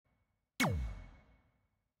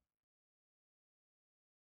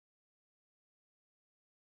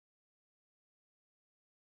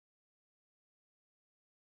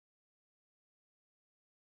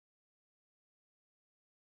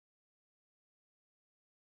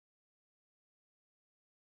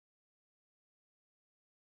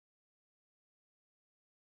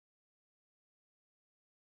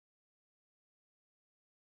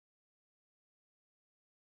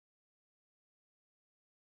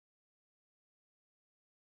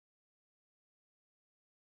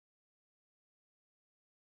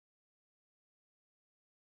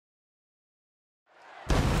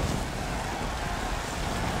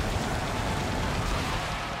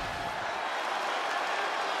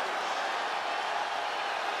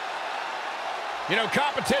You know,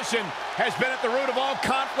 competition has been at the root of all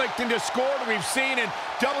conflict and discord we've seen in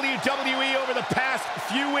WWE over the past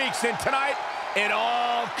few weeks. And tonight, it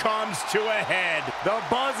all comes to a head. The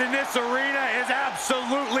buzz in this arena is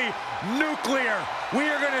absolutely nuclear. We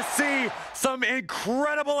are going to see some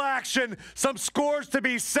incredible action, some scores to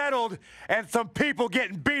be settled, and some people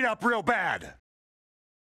getting beat up real bad.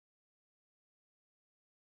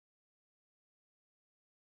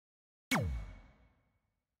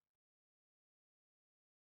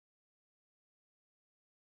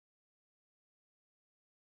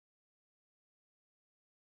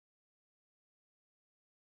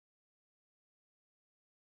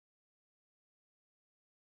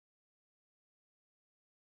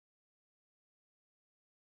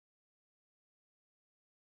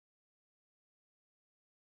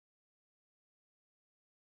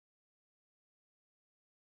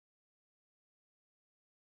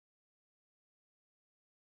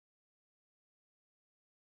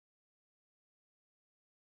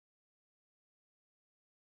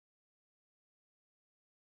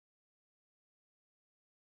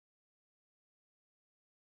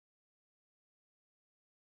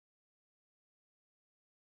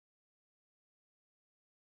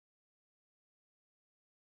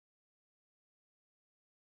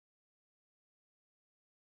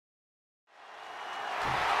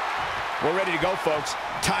 We're ready to go, folks.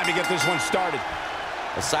 Time to get this one started.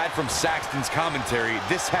 Aside from Saxton's commentary,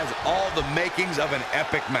 this has all the makings of an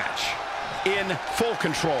epic match. In full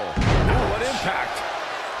control. Ooh, what impact.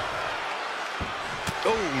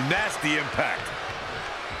 Oh, nasty impact.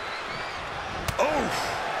 Oh!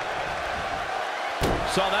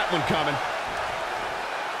 Saw that one coming.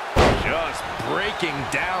 Just breaking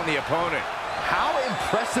down the opponent. How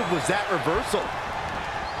impressive was that reversal?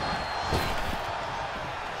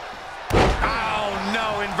 Oh,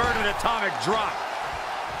 no, inverted atomic drop.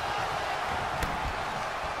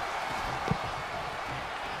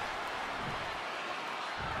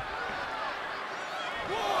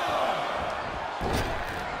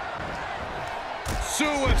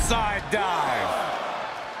 Suicide dive.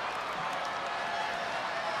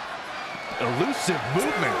 Elusive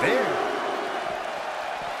movement there.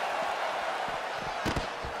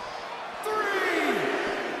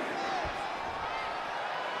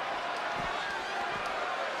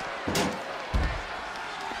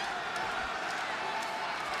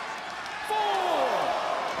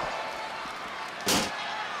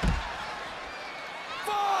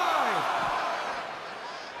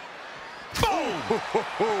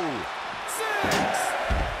 Six,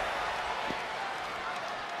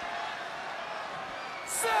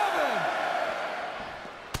 7.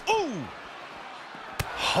 Ooh!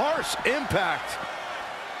 Harsh impact.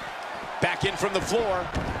 Back in from the floor.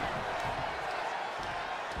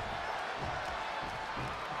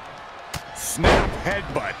 Snap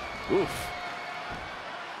headbutt. Oof.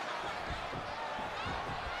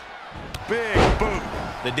 Big boot.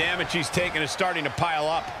 The damage he's taken is starting to pile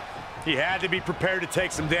up. He had to be prepared to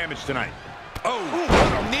take some damage tonight. Oh,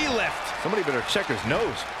 what a knee lift. Somebody better check his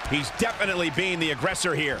nose. He's definitely being the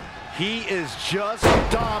aggressor here. He is just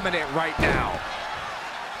dominant right now.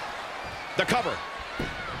 The cover.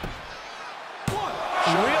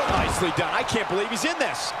 Real nicely done. I can't believe he's in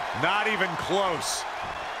this. Not even close.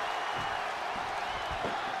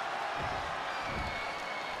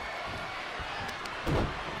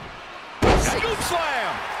 Scoop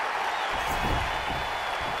slam.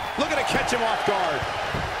 Looking to catch him off guard.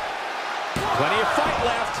 Plenty of fight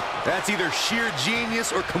left. That's either sheer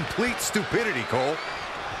genius or complete stupidity, Cole.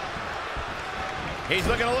 He's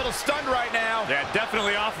looking a little stunned right now. Yeah,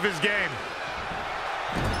 definitely off of his game.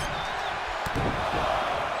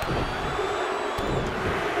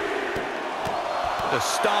 The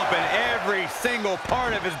stomp in every single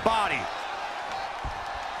part of his body.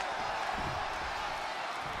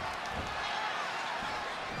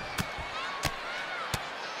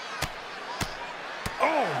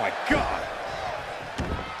 Oh my God.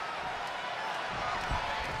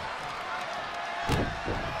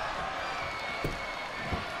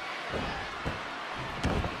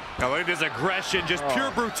 Now look at this aggression, just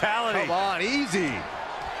pure brutality. Come on, easy.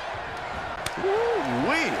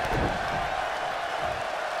 Woo-wee.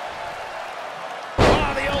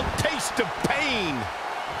 Oh, the old taste of pain.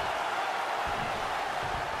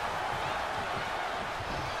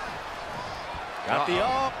 Got the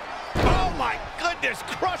up. Oh my goodness,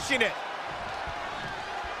 crushing it.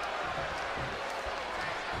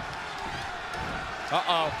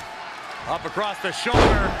 Uh-oh. Up across the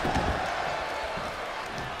shoulder.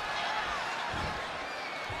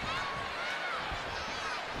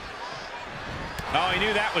 Oh, he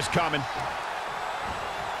knew that was coming.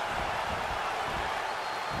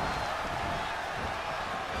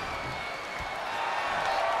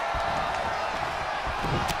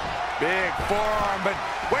 Big forearm, but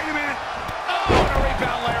wait a minute. Oh, and a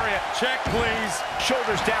rebound lariat. Check, please.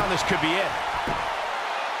 Shoulders down, this could be it.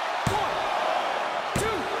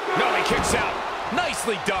 No, he kicks out.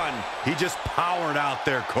 Nicely done. He just powered out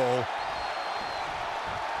there, Cole.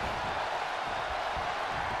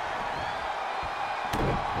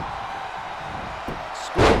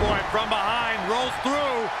 Schoolboy from behind, rolls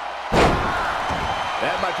through.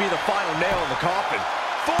 That might be the final nail in the coffin.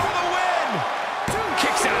 For the win!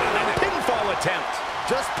 Kicks out on that pinfall attempt.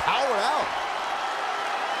 Just powered out.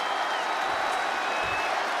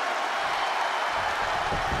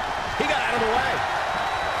 He got out of the way.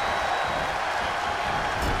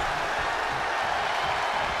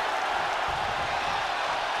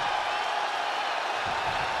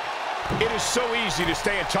 It is so easy to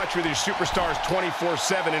stay in touch with your superstars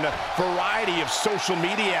 24/7 in a variety of social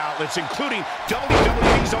media outlets, including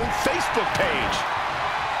WWE's own Facebook page.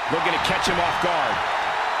 Looking to catch him off guard.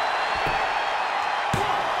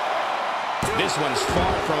 This one's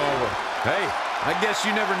far from over. Hey, I guess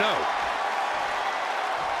you never know.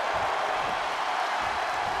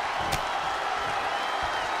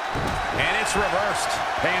 And it's reversed.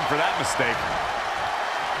 Paying for that mistake.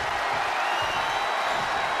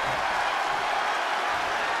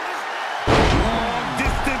 Long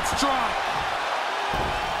distance drop.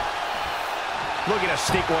 Looking to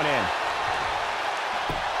sneak one in.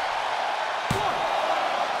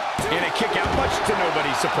 And a kick out, much to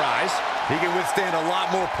nobody's surprise. He can withstand a lot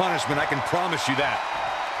more punishment, I can promise you that.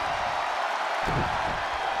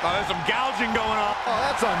 Oh, there's some gouging going on. Oh,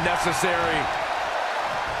 that's unnecessary.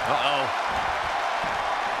 Uh-oh.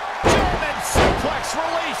 German suplex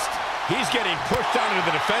released. He's getting pushed down into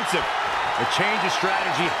the defensive. A change of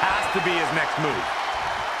strategy has to be his next move.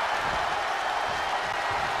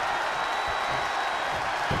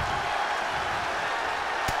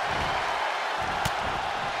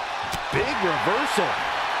 Big reversal.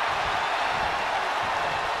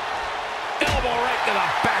 Elbow right to the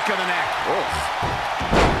back of the neck.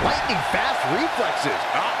 Lightning fast reflexes.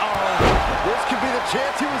 Uh-oh. This could be the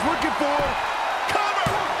chance he was looking for.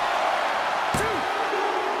 Cover! 2,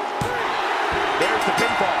 3. There's the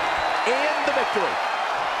pinfall. And the victory.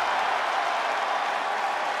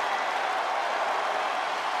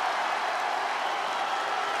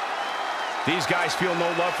 These guys feel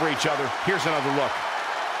no love for each other. Here's another look.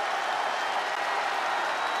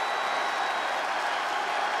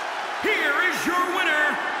 Here is your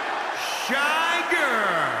winner,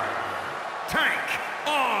 Tank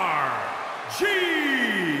RG.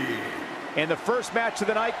 And the first match of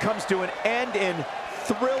the night comes to an end in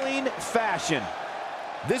thrilling fashion.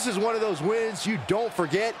 This is one of those wins you don't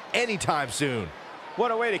forget anytime soon. What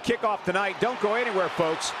a way to kick off the night. Don't go anywhere,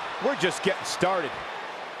 folks. We're just getting started.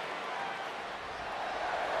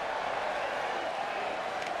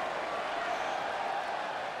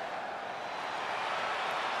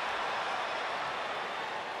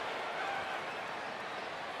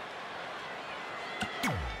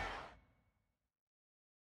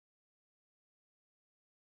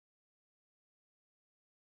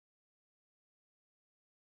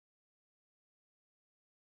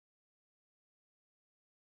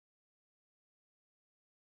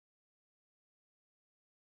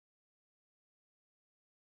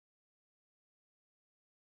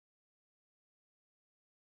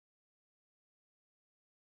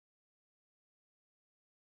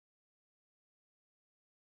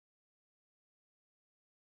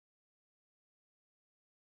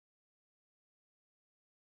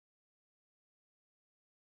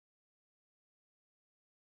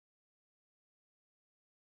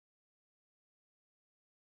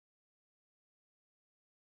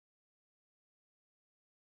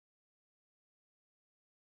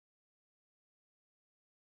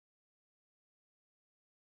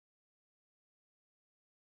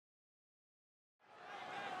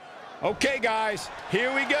 Okay, guys,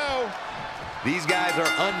 here we go. These guys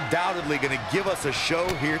are undoubtedly going to give us a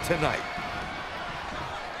show here tonight.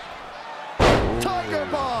 Tiger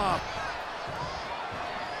Bomb!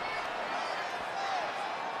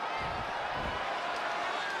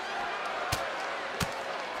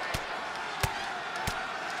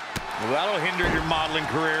 Well, that'll hinder your modeling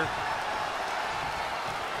career.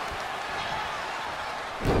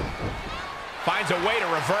 Finds a way to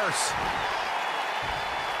reverse.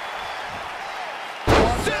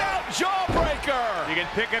 Sit out jawbreaker. You can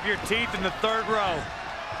pick up your teeth in the third row.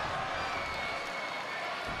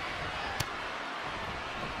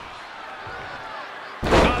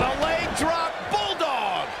 On a leg drop,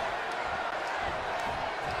 bulldog.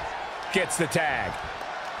 Gets the tag.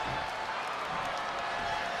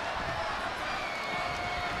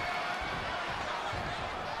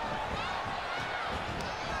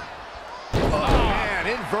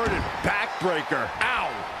 inverted backbreaker. Ow!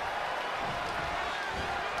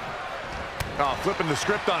 Oh, flipping the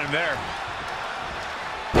script on him there.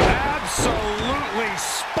 Absolutely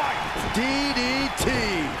spiked.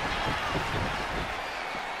 DDT.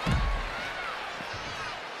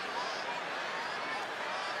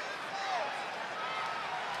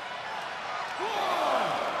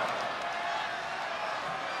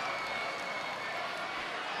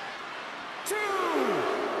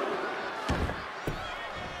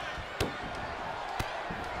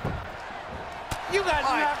 You got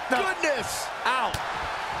knocked the... Goodness! Out.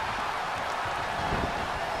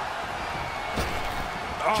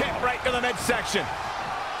 Oh. Kick right to the midsection.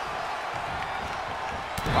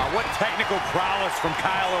 Wow, what technical prowess from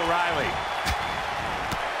Kyle O'Reilly.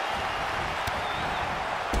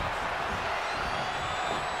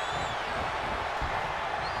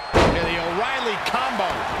 And the O'Reilly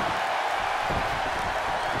combo.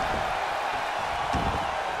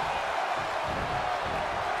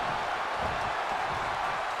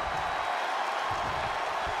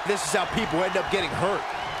 This is how people end up getting hurt.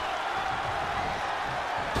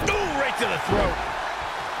 Ooh, right to the throat.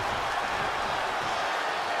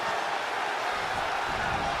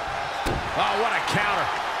 Oh, what a counter.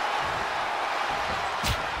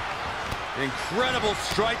 Incredible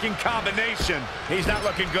striking combination. He's not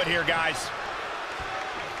looking good here, guys.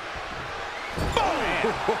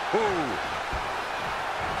 Oh,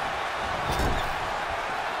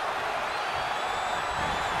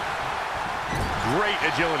 great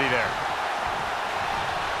agility there.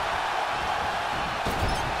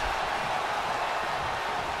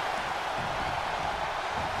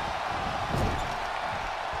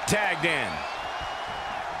 Tagged in.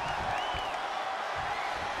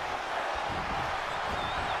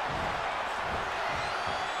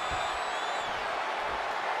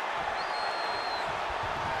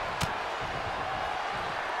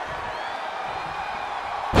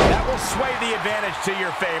 That will sway the advantage to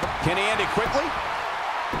your favor. Can he end it quickly?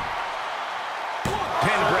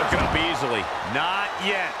 Pin broken up easily. Not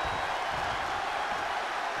yet.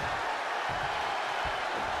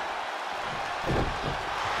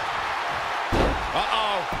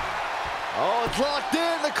 Uh-oh. Oh, it's locked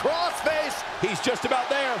in, the crossface. He's just about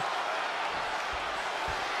there.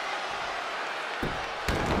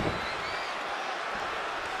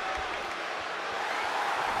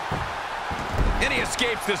 And he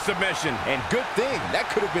escapes the submission. And good thing, that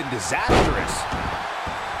could have been disastrous.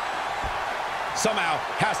 Somehow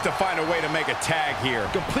has to find a way to make a tag here.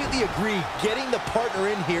 Completely agree, getting the partner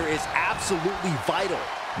in here is absolutely vital.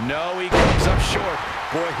 No, he comes up short.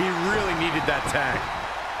 Boy, he really needed that tag.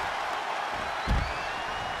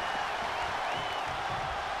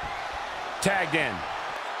 Tagged in.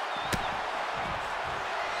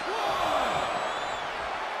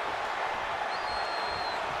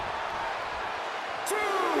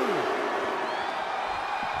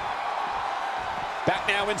 Back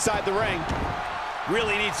now inside the ring.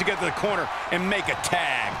 Really needs to get to the corner and make a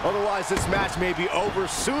tag. Otherwise, this match may be over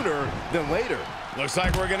sooner than later. Looks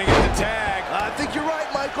like we're gonna get the tag. I think you're right,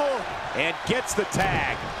 Michael. And gets the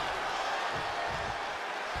tag.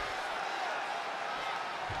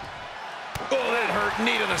 Oh, that hurt.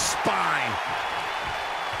 Knee to the spine.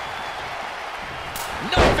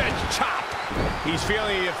 Knife edge chop. He's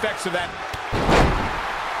feeling the effects of that.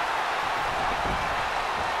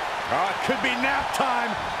 Oh, it could be nap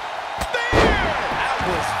time. That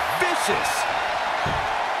was vicious.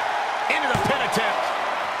 Into the pin attempt.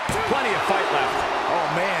 Plenty of fight left. Oh,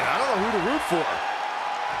 man, I don't know who to root for.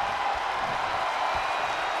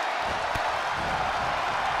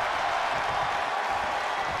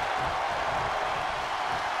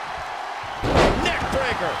 Neck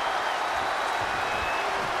breaker.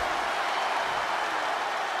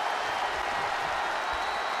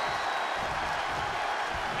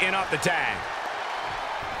 In off the tag.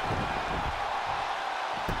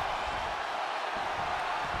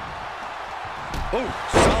 Oh,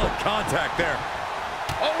 solid contact there.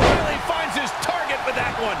 O'Reilly finds his target with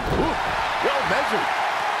that one. Ooh, well measured.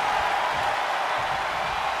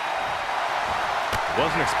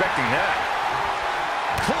 Wasn't expecting that.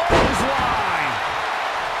 Clothesline.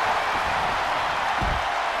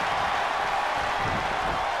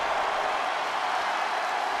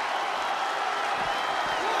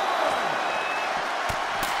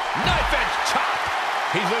 Knife edge chop.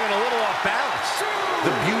 He's looking a little off balance. The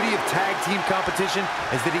beauty of tag team competition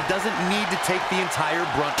is that he doesn't need to take the entire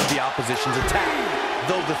brunt of the opposition's attack,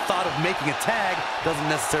 though the thought of making a tag doesn't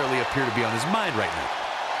necessarily appear to be on his mind right now.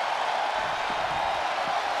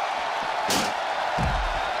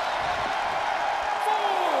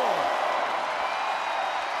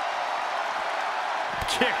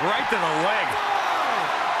 kick right to the leg.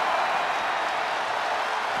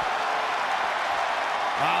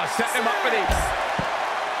 Setting him up for these.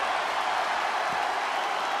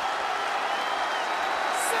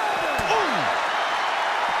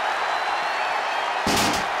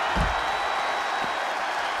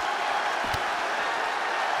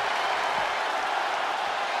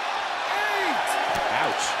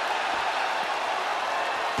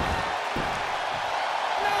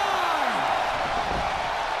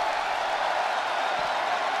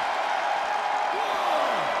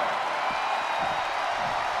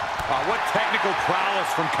 What technical prowess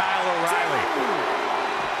from Kyle O'Reilly.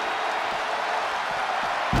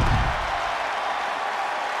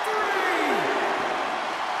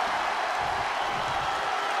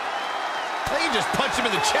 They just punch him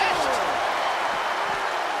in the chest.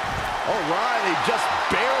 O'Reilly just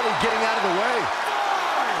barely getting out of the way.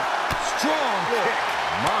 Strong kick.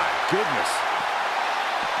 My goodness.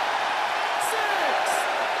 6.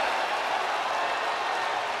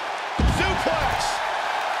 Suplex.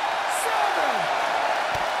 7.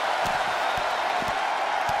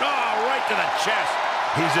 Oh, right to the chest.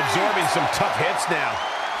 He's absorbing some tough hits now.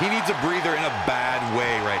 He needs a breather in a bad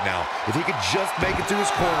way right now. If he could just make it to his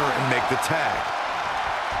corner and make the tag.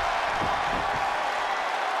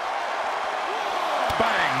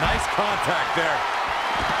 Bang, nice contact there.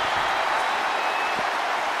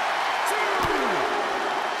 2,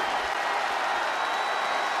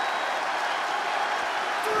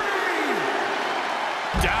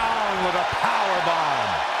 3. Down with a power bomb.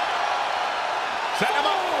 Set him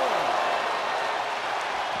up.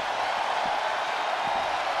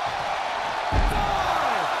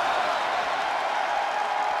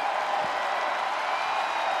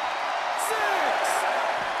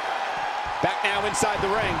 Back now inside the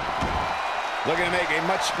ring. Looking to make a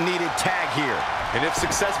much-needed tag here. And if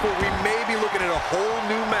successful, we may be looking at a whole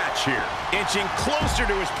new match here. Inching closer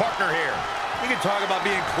to his partner here. You can talk about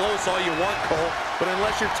being close all you want, Cole, but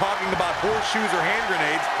unless you're talking about horseshoes or hand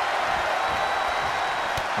grenades.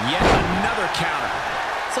 Yet another counter.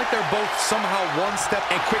 It's like they're both somehow one step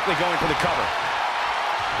and quickly going for the cover.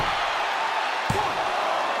 1,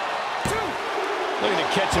 2. Looking to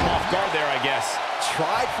catch him off guard there, I guess.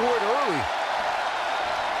 Tried for it early.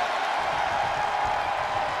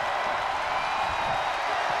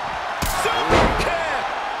 Super kick!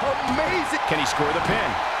 Amazing. Can he score the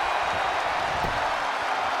pin?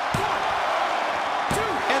 1, 2.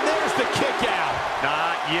 And there's the kick out.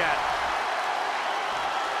 Not yet.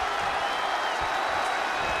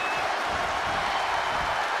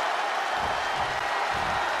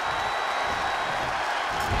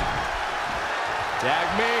 Tag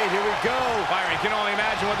made, here we go. Byron, can only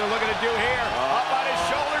imagine what they're looking to do here. Up on his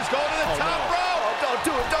shoulders, going to the top rope. Oh, don't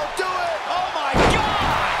do it, don't do it. Oh my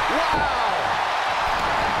God! Wow.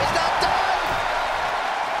 He's not done.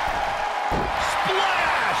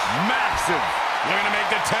 Splash! Massive. Looking to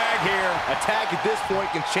make the tag here. A tag at this point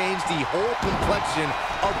can change the whole complexion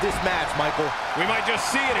of this match, Michael. We might just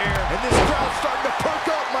see it here. And this crowd's starting to perk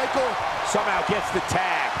up, Michael. Somehow gets the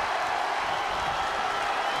tag.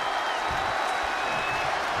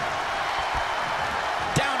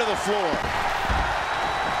 Down to the floor.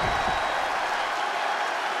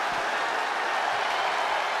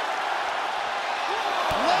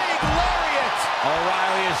 Leg lariat.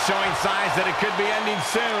 O'Reilly is showing signs that it could be ending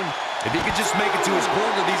soon. If he could just make it to his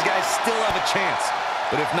corner, these guys still have a chance.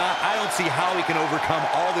 But if not, I don't see how he can overcome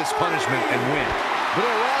all this punishment and win. But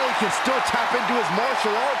O'Reilly can still tap into his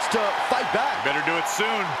martial arts to fight back. Better do it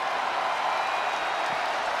soon.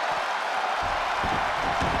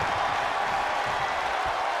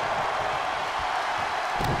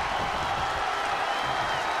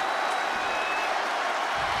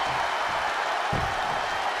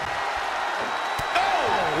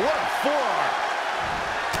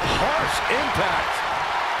 Impact.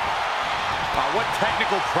 What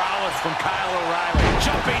technical prowess from Kyle O'Reilly.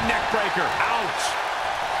 Jumping neck breaker. Ouch.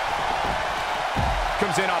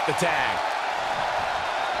 Comes in off the tag.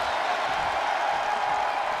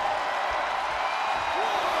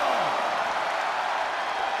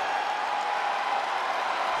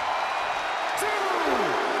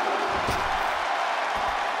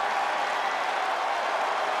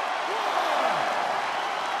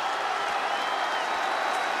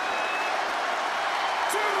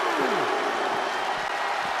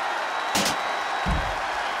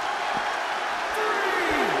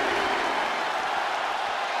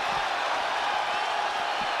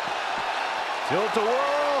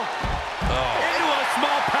 Tilt-a-whirl. Into a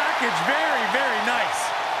small package. Very, very nice.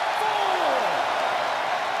 4.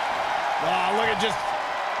 Oh, look at just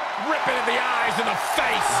ripping at the eyes in the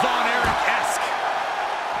face. Von Erich-esque.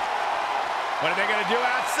 What are they going to do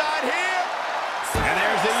outside here? And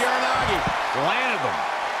there's the Uranagi. Landed them.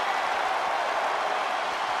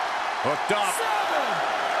 Hooked up. 7.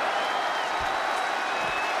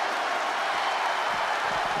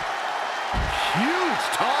 Huge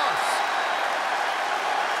toss.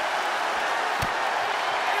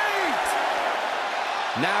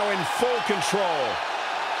 8. Now in full control.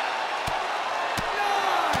 9.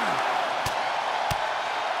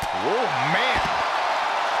 Oh, man.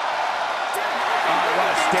 Oh, what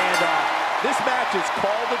a standoff. This match is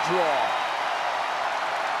called a draw.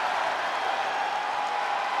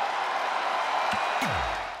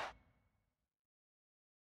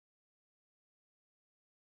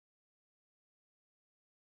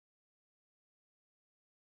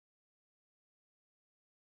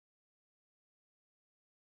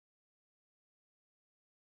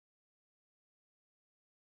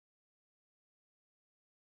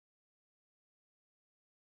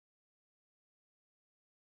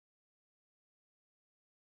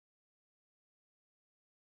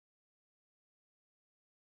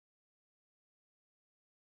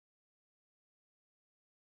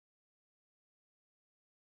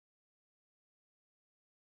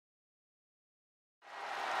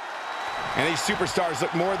 And these superstars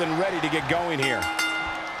look more than ready to get going here.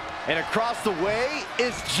 And across the way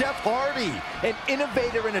is Jeff Hardy, an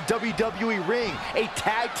innovator in a WWE ring, a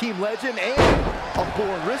tag team legend, and a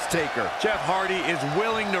born risk taker. Jeff Hardy is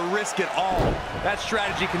willing to risk it all. That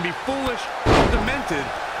strategy can be foolish, demented,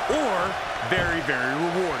 or very, very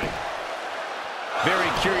rewarding. Very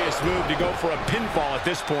curious move to go for a pinfall at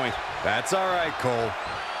this point. That's all right, Cole.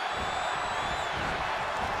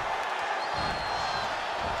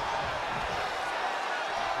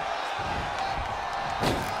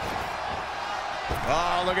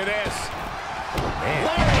 Oh, look at this. Man.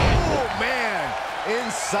 Oh, man.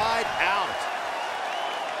 Inside out.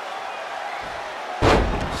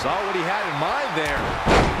 Saw what he had in mind there.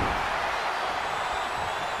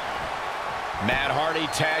 Matt Hardy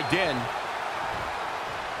tagged in.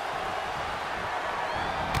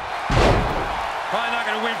 Probably not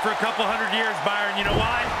going to win for a couple hundred years, Byron. You know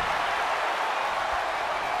why?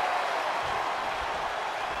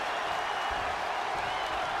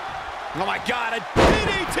 Oh, my God, a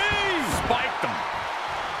DDT! Spiked them.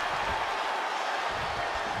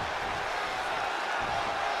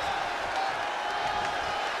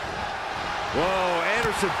 Whoa,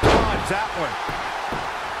 Anderson dodged that one.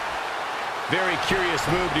 Very curious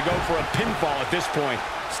move to go for a pinfall at this point.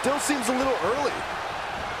 Still seems a little early.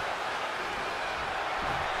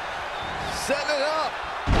 Setting it up.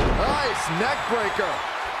 Nice neck breaker.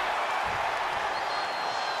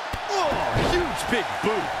 Oh, huge big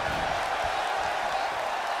boot.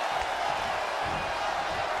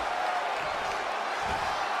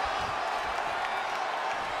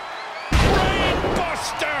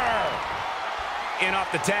 In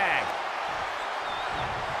off the tag.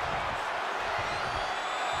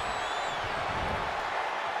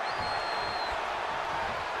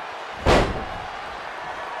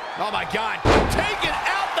 Oh, my God. Taking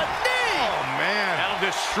out the knee. Oh, man. That'll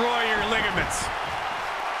destroy your ligaments.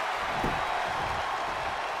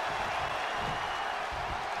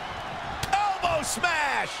 Elbow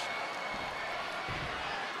smash.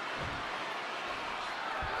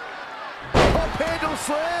 Up handle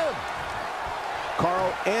slam.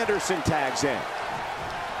 Carl Anderson tags in.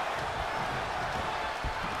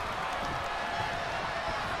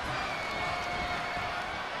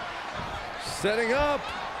 Setting up.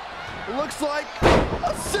 Looks like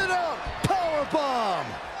a sit-up power bomb.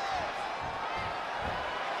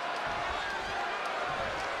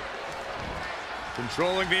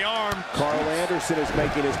 Controlling the arm. Carl Anderson is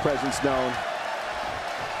making his presence known.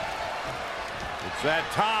 It's that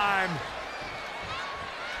time.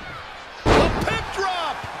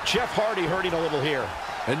 Jeff Hardy hurting a little here.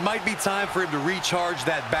 It might be time for him to recharge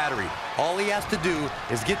that battery. All he has to do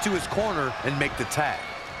is get to his corner and make the tag.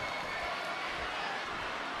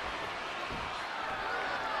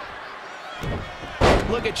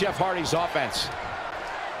 Look at Jeff Hardy's offense.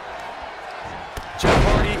 Jeff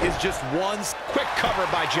Hardy is just one Quick cover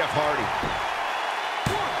by Jeff Hardy.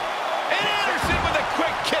 And Anderson with a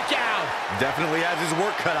quick kick out. definitely has his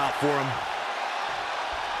work cut out for him.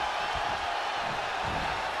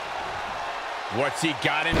 What's he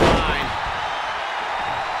got in mind?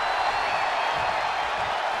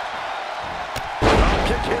 Drop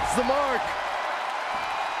kick hits the mark.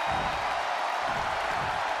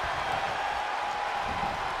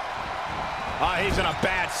 He's in a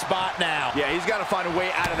bad spot now. Yeah, he's got to find a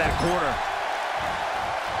way out of that corner.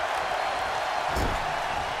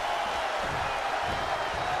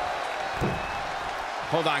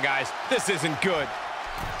 Hold on, guys. This isn't good.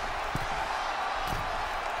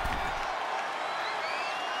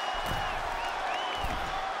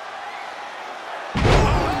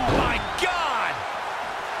 Oh, my God!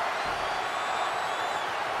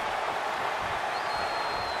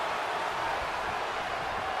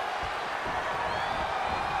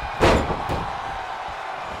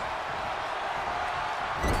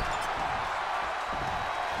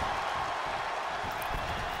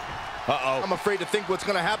 Uh-oh. I'm afraid to think what's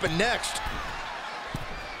going to happen next.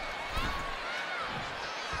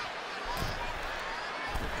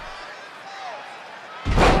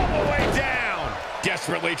 All the way down.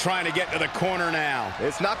 Desperately trying to get to the corner now.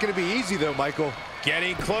 It's not going to be easy, though, Michael.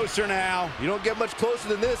 Getting closer now. You don't get much closer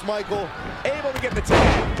than this, Michael. Able to get the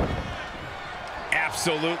tag.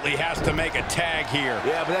 Absolutely has to make a tag here.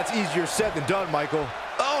 Yeah, but that's easier said than done, Michael.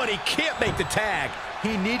 Oh, and he can't make the tag.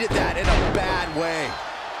 He needed that in a bad way.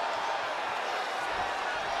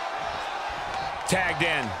 Tagged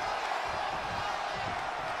in.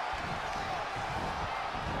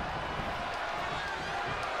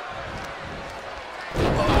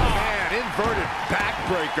 Oh, man, inverted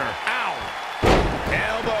backbreaker. Ow.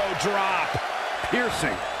 Elbow drop.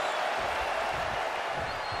 Piercing.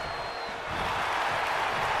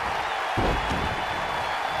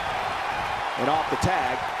 And off the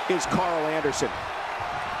tag is Carl Anderson.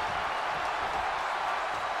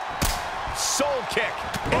 Soul kick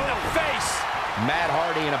in the face. Matt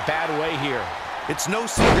Hardy in a bad way here. It's no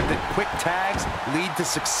secret that quick tags lead to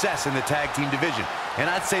success in the tag team division. And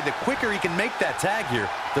I'd say the quicker he can make that tag here,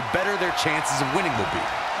 the better their chances of winning will be.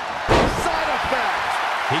 Side effect.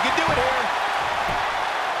 He can do it here.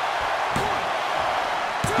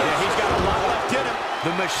 Yeah, he's got a lot left in him.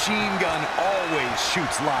 The machine gun always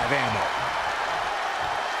shoots live ammo.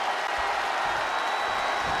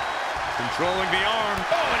 Controlling the arm.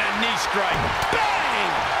 Oh, and a knee strike.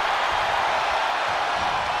 Bang!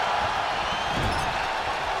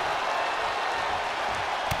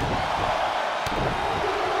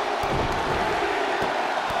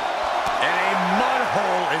 And a mud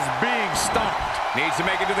hole is being stomped. Needs to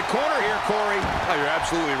make it to the corner here, Corey. Oh, you're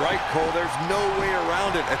absolutely right, Cole. There's no way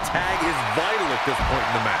around it. A tag is vital at this point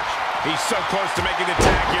in the match. He's so close to making the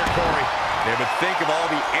tag here, Corey. Yeah, but think of all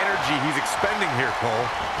the energy he's expending here, Cole.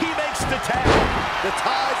 He makes the tag. The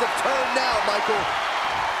tides have turned now, Michael.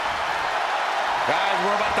 Guys,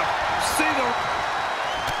 we're about to see the...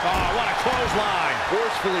 Oh, what a clothesline.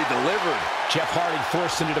 Forcefully delivered. Jeff Hardy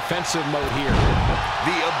forced into defensive mode here.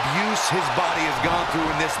 The abuse his body has gone through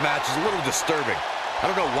in this match is a little disturbing. I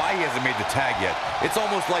don't know why he hasn't made the tag yet. It's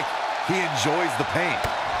almost like he enjoys the pain.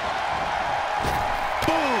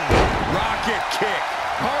 Boom! Rocket kick.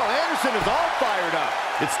 Carl Anderson is all fired up.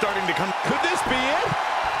 It's starting to come. Could this be it?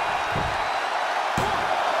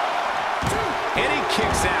 And he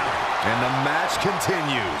kicks out. And the match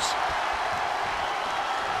continues.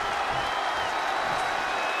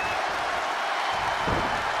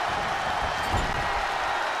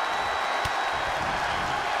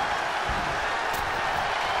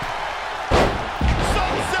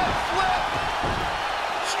 Sunset flip.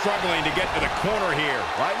 Struggling to get to the corner here.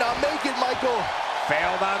 Might not make it, Michael.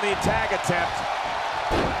 Failed on the tag attempt.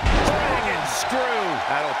 Dragon screw.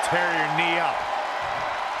 That'll tear your knee up.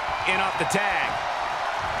 In off the tag.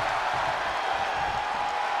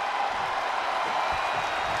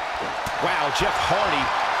 Wow, Jeff Hardy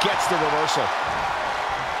gets the reversal.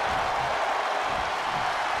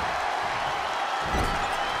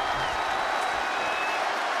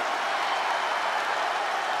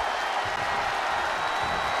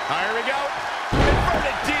 Here we go.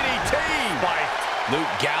 Inverted DDT.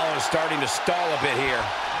 Luke Gallows starting to stall a bit here.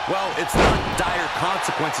 Well, it's not dire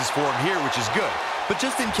consequences for him here, which is good. But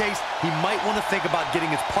just in case, he might want to think about getting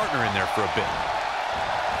his partner in there for a bit.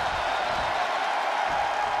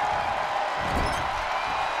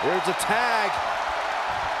 Here's a tag.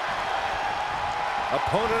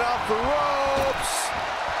 Opponent off the ropes.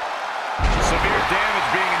 Severe damage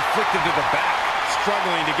being inflicted to the back.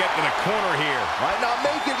 Struggling to get to the corner here. Might not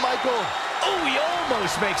make it, Michael. Oh, he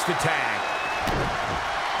almost makes the tag.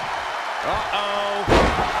 Uh-oh.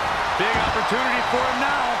 Big opportunity for him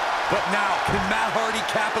now. But now, can Matt Hardy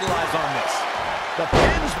capitalize on this? The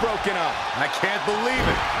pin's broken up. I can't believe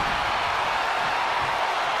it.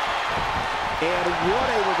 And what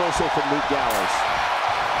a reversal from Luke Gallows.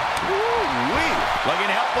 Woo-wee.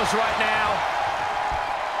 Looking helpless right now.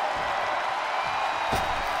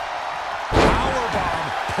 Powerbomb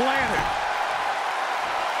planted.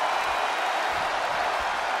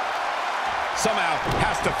 Somehow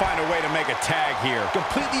has to find a way to make a tag here.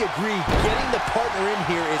 Completely agree. Getting the partner in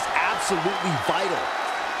here is absolutely vital.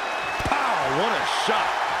 Pow! Wow, what a shot.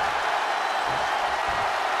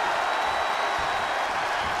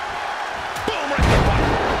 Boom, right in the button.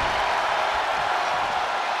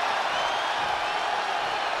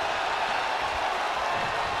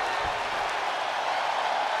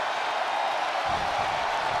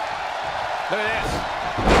 Look at this.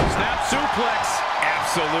 Snap suplex.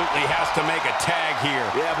 Absolutely has to make a tag here.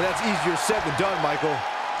 Yeah, but that's easier said than done, Michael.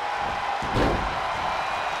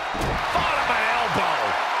 Bottom an elbow.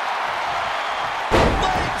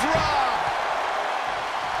 Leg drop.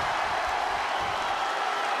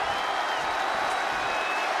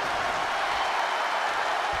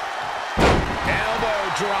 Elbow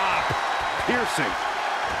drop. Piercing.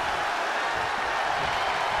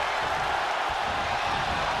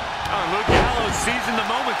 Oh, Luke Gallows seizing the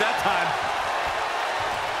moment that time.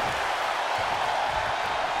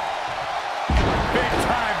 Big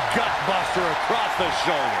time gut buster across the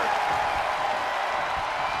shoulder.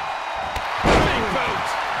 Big boot.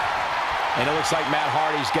 And it looks like Matt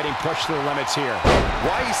Hardy's getting pushed to the limits here.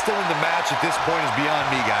 Why he's still in the match at this point is beyond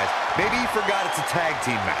me, guys. Maybe he forgot it's a tag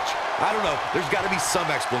team match. I don't know. There's got to be some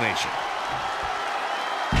explanation.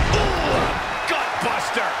 Ooh, gut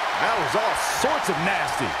buster. That was all sorts of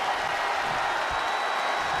nasty.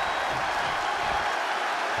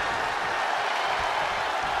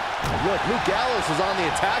 Look, Luke Gallows is on the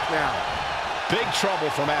attack now. Big trouble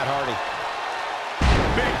for Matt Hardy.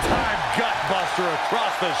 Big time gut buster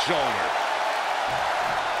across the shoulder.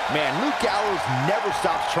 Man, Luke Gallows never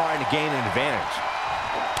stops trying to gain an advantage.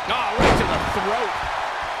 Oh, right to the throat.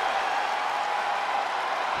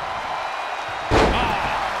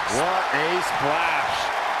 What a splash.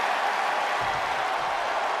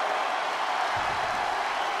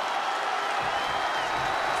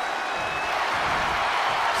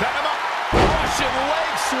 Set him up. Russian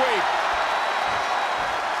leg sweep.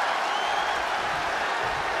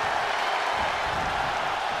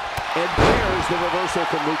 And there's the reversal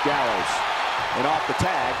from Luke Gallows. And off the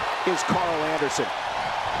tag is Carl Anderson.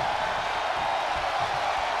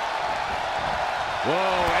 Whoa,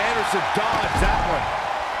 Anderson dodged that one.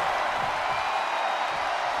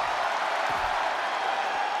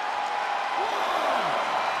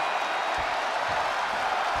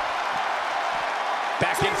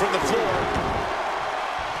 Back in from the floor.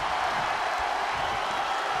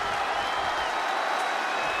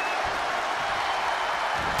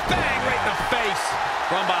 Bang, right in the face.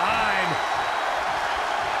 From behind.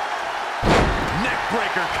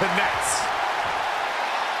 Neckbreaker connects.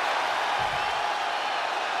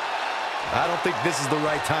 I don't think this is the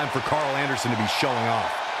right time for Carl Anderson to be showing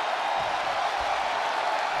off.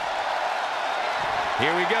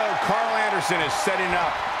 Here we go. Carl Anderson is setting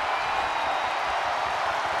up.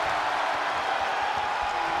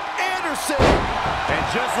 And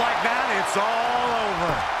just like that, it's all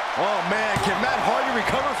over. Oh, man, can Matt Hardy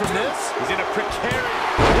recover from this? He's in a precarious...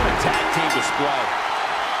 What a tag team display.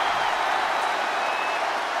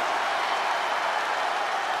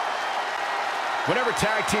 Whenever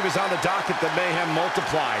tag team is on the docket, the mayhem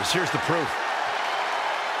multiplies. Here's the proof.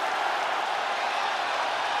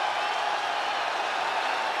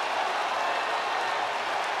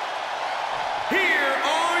 Here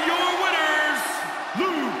are your winners,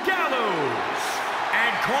 Luke Gallows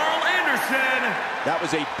and Carl Anderson. That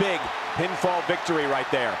was a big pinfall victory right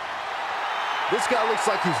there. This guy looks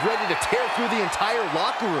like he's ready to tear through the entire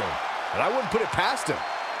locker room. And I wouldn't put it past him.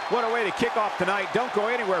 What a way to kick off tonight. Don't go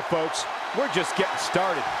anywhere, folks. We're just getting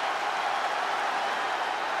started.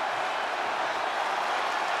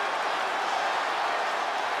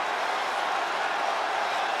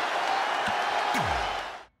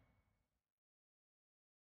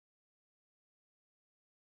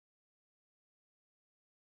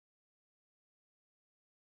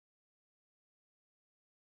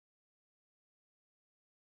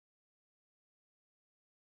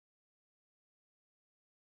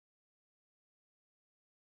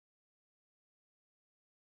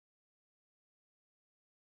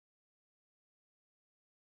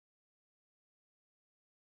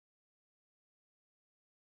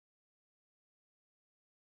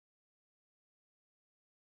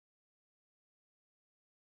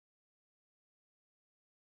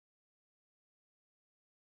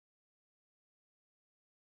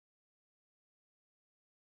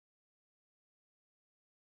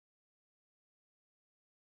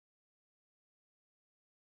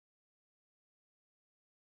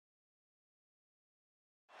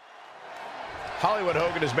 Hollywood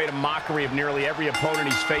Hogan has made a mockery of nearly every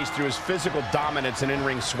opponent he's faced through his physical dominance and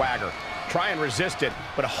in-ring swagger. Try and resist it,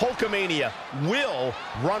 but Hulkamania will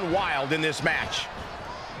run wild in this match.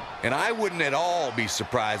 And I wouldn't at all be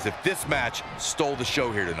surprised if this match stole the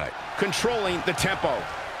show here tonight. Controlling the tempo.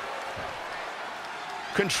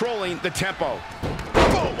 Controlling the tempo.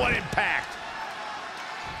 Boom, what impact!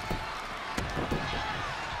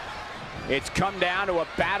 It's come down to a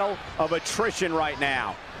battle of attrition right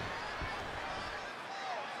now.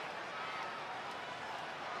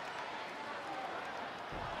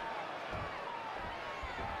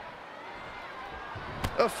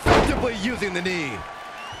 Effectively using the knee.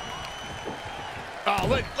 Oh,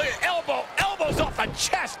 look, elbows off the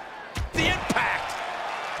chest. The impact.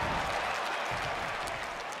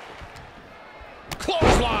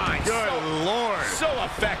 Clothesline. Good Lord. So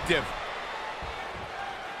effective.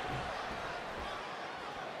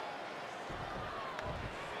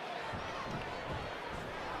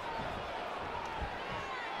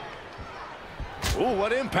 Ooh,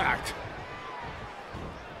 what impact.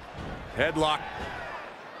 Headlock.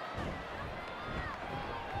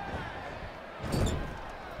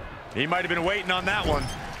 He might have been waiting on that one.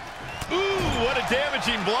 Ooh, what a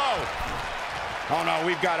damaging blow. Oh, no,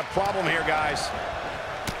 we've got a problem here, guys.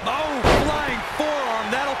 Oh, flying forearm.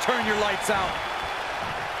 That'll turn your lights out.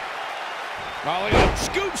 Oh, look at that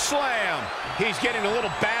scoop slam. He's getting a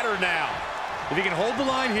little battered now. If he can hold the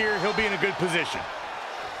line here, he'll be in a good position.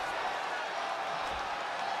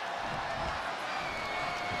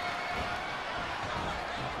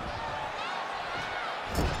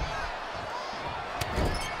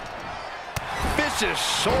 Vicious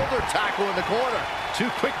shoulder tackle in the corner. Too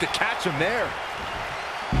quick to catch him there.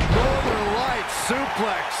 Northern Lights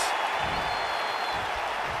suplex.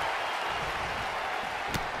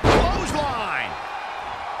 Clothesline.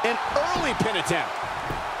 An early pin attempt.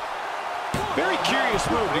 Very curious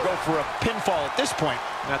move to go for a pinfall at this point.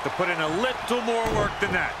 Have to put in a little more work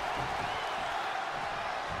than that.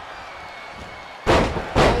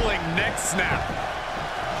 Rolling neck snap.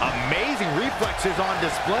 Amazing reflexes on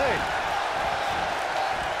display.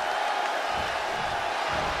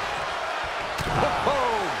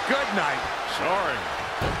 Oh, good night. Sorry.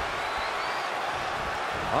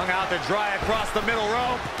 Hung out to dry across the middle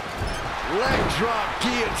rope. Leg drop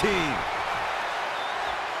guillotine.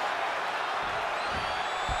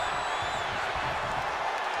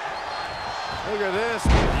 Look at this.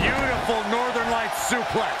 Beautiful Northern Lights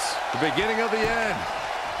suplex. The beginning of the end.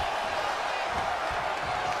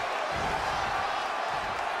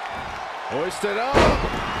 Hoisted up.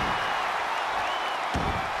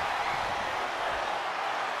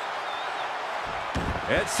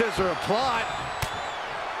 Head scissor applied.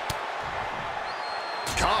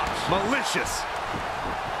 Gosh, malicious.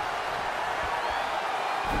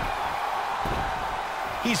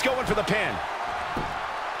 He's going for the pin.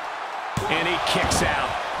 And he kicks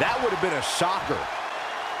out. That would have been a shocker.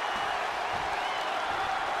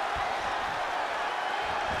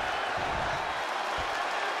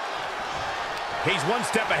 He's one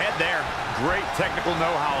step ahead there. Great technical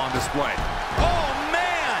know-how on display. Oh,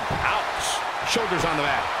 man! Ouch. Shoulders on the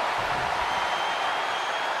mat.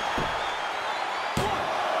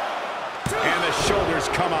 And the shoulders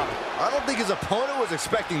come up. I don't think his opponent was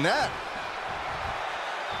expecting that.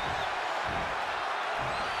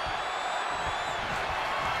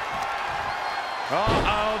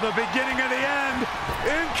 Uh-oh, the beginning of the end.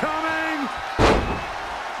 Incoming!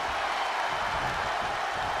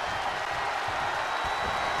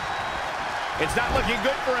 It's not looking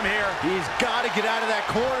good for him here. He's got to get out of that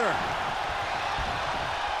corner.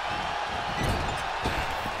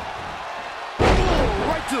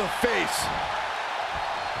 Ooh, right to the face.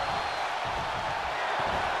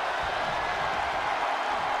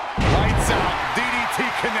 Lights out. DDT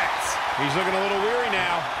connects. He's looking a little weary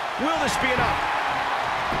now. Will this be enough?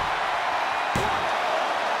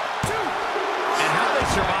 And how they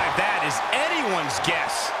survive that is anyone's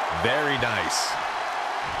guess. Very nice.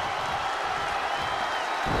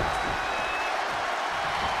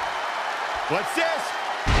 What's this?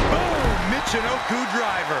 Boom! Michinoku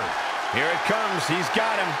driver. Here it comes. He's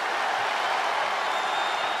got him.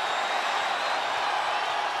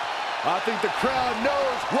 I think the crowd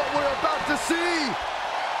knows what we're about to see.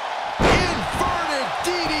 Inverted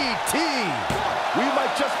DDT. We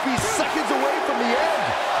might just be seconds away from the end.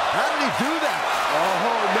 How did he do that?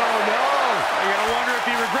 Oh, no, no. I gotta wonder if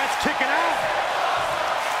he regrets kicking out.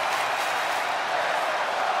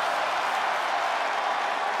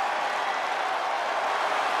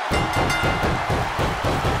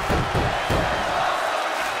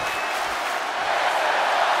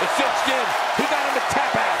 It's cinched in. He got him to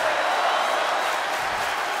tap out.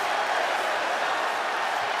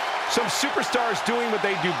 Some superstars doing what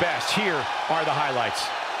they do best. Here are the highlights.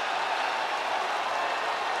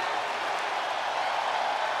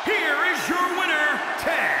 He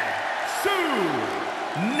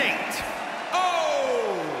Nate.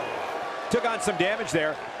 Oh! Took on some damage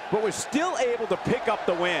there, but was still able to pick up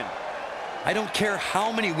the win. I don't care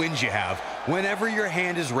how many wins you have, whenever your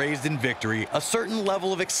hand is raised in victory, a certain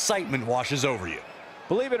level of excitement washes over you.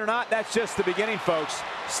 Believe it or not, that's just the beginning, folks.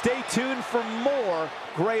 Stay tuned for more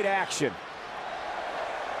great action.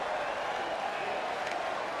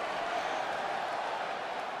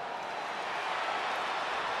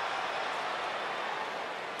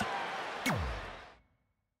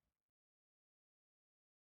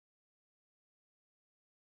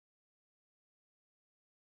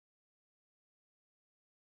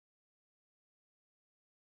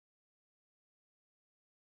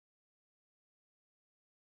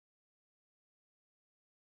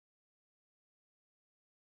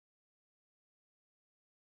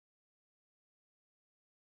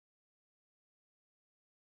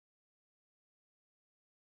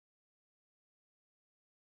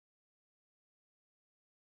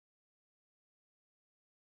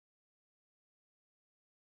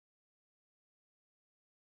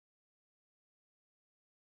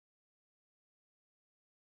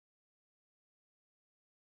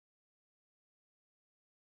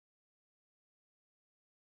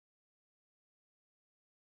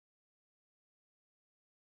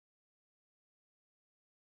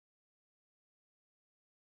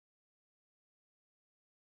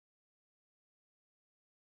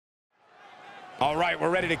 All right, we're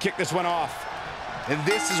ready to kick this one off. And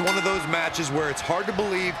this is one of those matches where it's hard to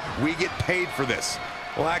believe we get paid for this.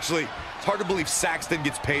 Well, actually, it's hard to believe Saxton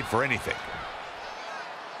gets paid for anything.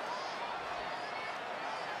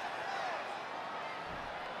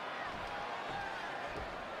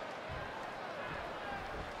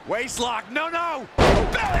 Waist lock, no, no!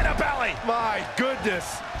 Belly to belly! My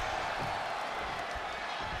goodness.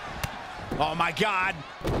 Oh, my God.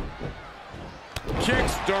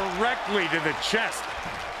 Kicks directly to the chest.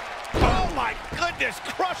 Oh, my goodness,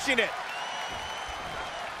 crushing it.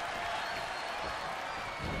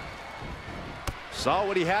 Saw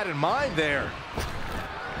what he had in mind there.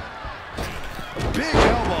 Big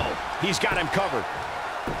elbow. He's got him covered.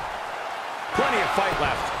 Plenty of fight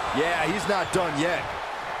left. Yeah, he's not done yet.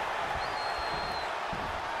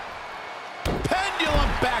 Pendulum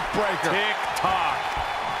backbreaker. Tick-tock.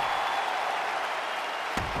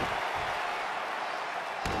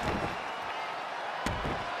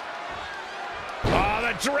 Oh,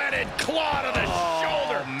 the dreaded claw to the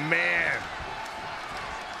shoulder. Man.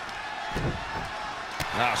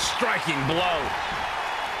 A striking blow.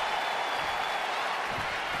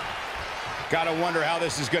 Gotta wonder how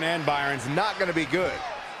this is gonna end, Byron. It's not going to be good.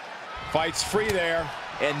 Fight's free there.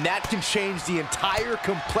 And that can change the entire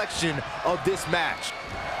complexion of this match.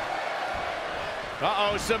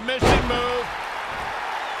 Uh-oh, submission move.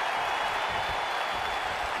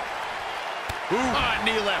 Ooh,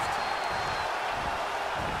 knee left.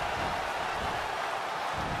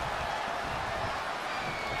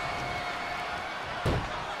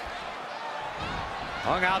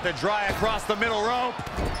 Hung out to dry across the middle rope.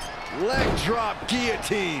 Leg drop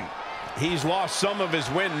guillotine. He's lost some of his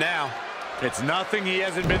wind now. It's nothing he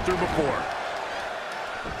hasn't been through before.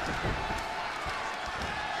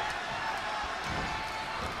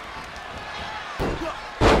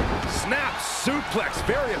 Snap suplex,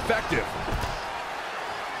 very effective.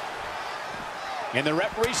 And the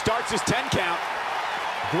referee starts his 10 count.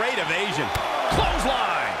 Great evasion.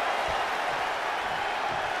 Clothesline.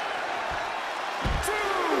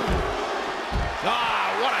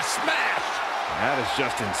 Ah, what a smash. That is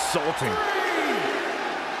just insulting.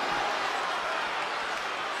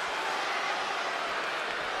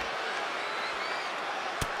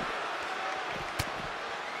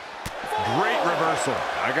 Great reversal.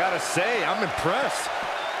 I gotta say, I'm impressed.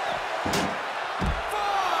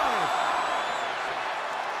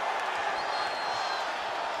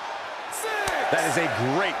 That is a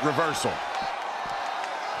great reversal.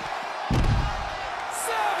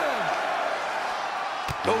 7.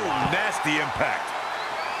 Oh, nasty impact.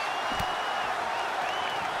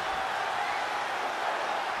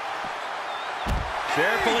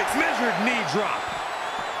 Carefully measured knee drop.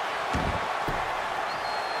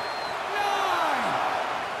 9.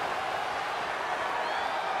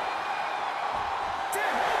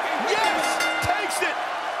 Yes! Takes it!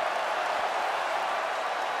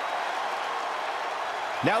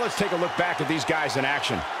 Now let's take a look back at these guys in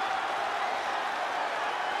action.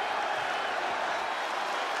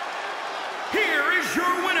 Here is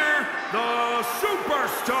your winner, the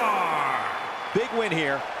Superstar. Big win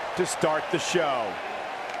here to start the show.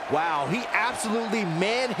 Wow, he absolutely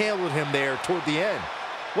manhandled him there toward the end.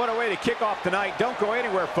 What a way to kick off tonight. Don't go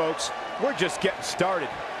anywhere, folks. We're just getting started.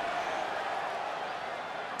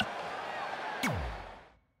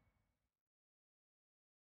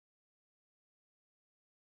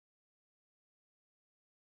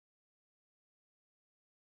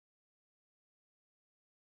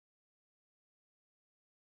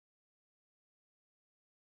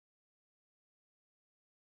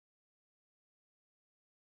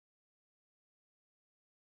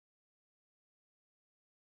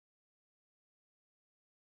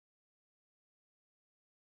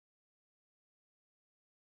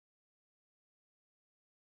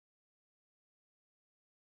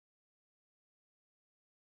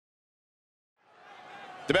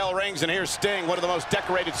 The bell rings, and here's Sting, one of the most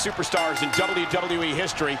decorated superstars in WWE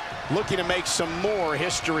history, looking to make some more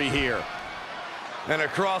history here. And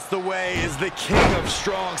across the way is the king of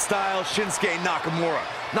strong style, Shinsuke Nakamura.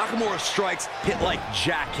 Nakamura's strikes hit like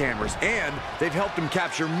jackhammers, and they've helped him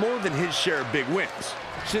capture more than his share of big wins.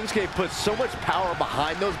 Shinsuke puts so much power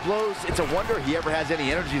behind those blows, it's a wonder he ever has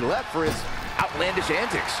any energy left for his outlandish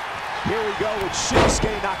antics. Here we go with Shinsuke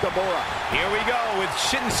Nakamura. Here we go with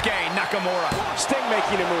Shinsuke Nakamura. Sting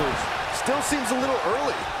making a move. Still seems a little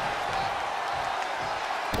early.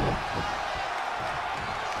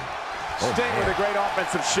 Sting with a great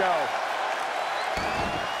offensive show.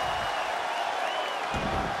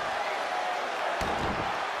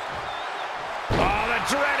 Oh, the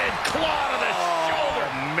dreaded claw to the shoulder.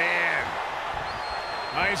 Man.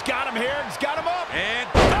 Oh, he's got him here. He's got him up. And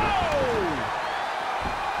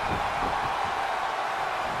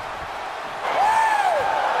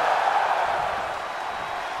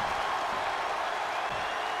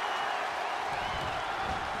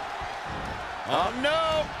oh,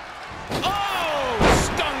 no. Oh,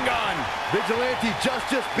 stun gun. Vigilante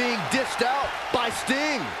just being dished out by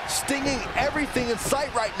Sting. Stinging everything in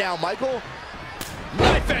sight right now, Michael.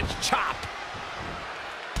 Knife edge chop.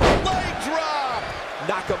 Leg drop.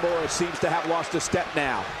 Nakamura seems to have lost a step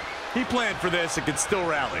now. he planned for this and can still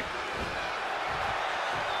rally.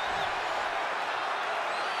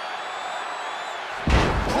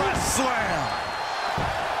 Press slam.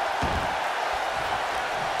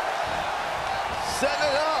 Set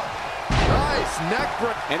it up. Nice neck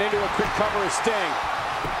break. And into a quick cover of Sting.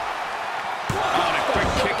 Oh, and a quick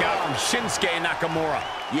kick out from Shinsuke Nakamura.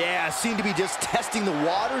 Yeah, seemed to be just testing the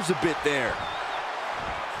waters a bit there.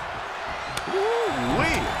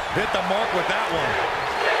 Woo-wee. Hit the mark with that one.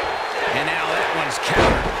 And now that one's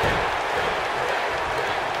countered.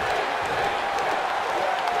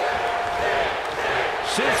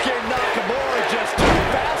 Shinsuke Nakamura just too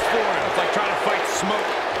fast for him. It's like trying to fight smoke.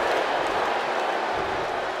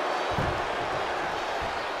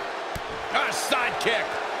 A side kick.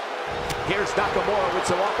 Here's Nakamura with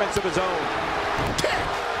some offense of his own. Kick.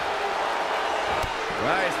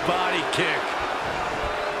 Nice body kick.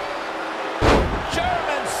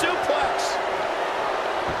 German suplex.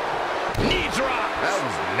 Knee drop. That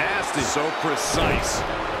was nasty. So precise.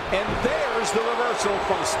 And there's the reversal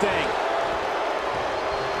from Sting.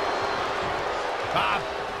 Up.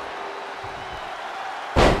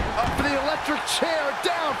 Up for the electric chair,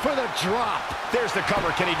 down for the drop. There's the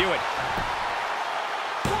cover. Can he do it?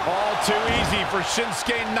 All too easy for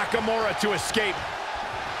Shinsuke Nakamura to escape.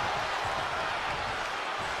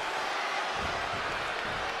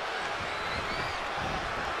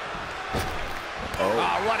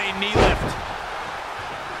 Oh, running knee lift.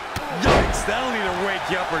 Yikes, that'll either wake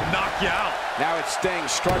you up or knock you out. Now it's Sting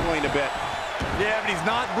struggling a bit. Yeah, but he's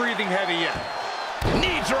not breathing heavy yet.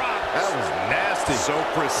 Knee drop. That was nasty. So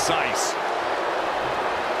precise.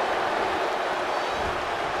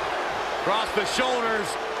 Across the shoulders.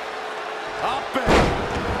 Up and...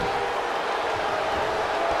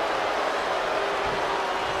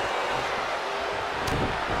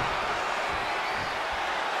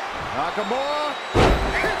 Nakamura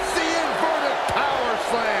hits the inverted power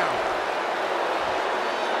slam.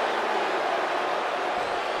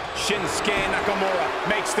 Shinsuke Nakamura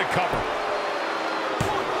makes the cover.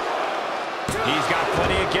 He's got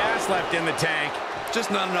plenty of gas left in the tank. Just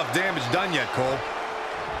not enough damage done yet, Cole.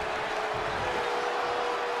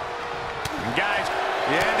 And guys,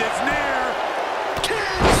 The end is near.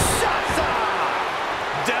 Kinshasa!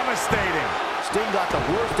 Devastating. Sting got the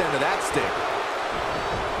worst end of that stick.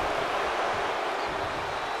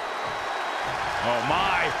 oh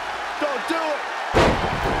my. Don't do it.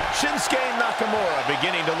 Shinsuke Nakamura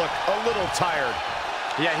beginning to look a little tired.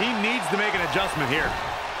 Yeah, he needs to make an adjustment here.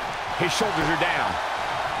 His shoulders are down.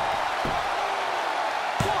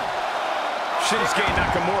 Shinsuke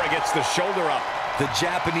Nakamura gets the shoulder up. The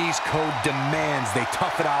Japanese code demands they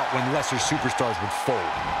tough it out when lesser superstars would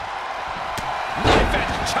fold. Knife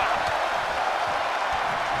edge chop.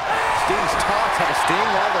 Sting's taunts have a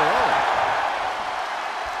sting all their own.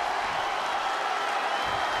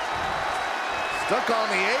 Stuck on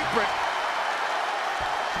the apron.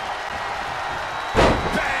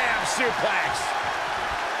 Bam! Suplex.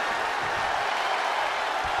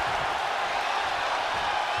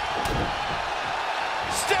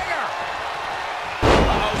 Stinger.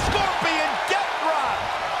 Uh-oh, Scorpion death drop.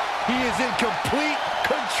 He is in complete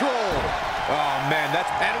control. Oh, man,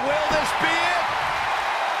 that's... And will this be it?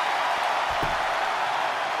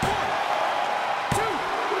 1, 2.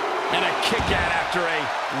 And a kick out after a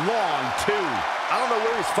long two. I don't know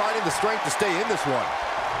where he's finding the strength to stay in this one.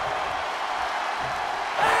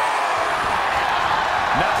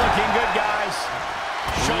 Not looking good, guys.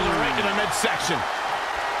 Shoulder right to the midsection.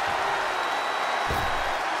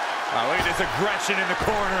 Oh, look at this aggression in the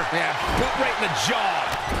corner. Yeah, boot right in the jaw.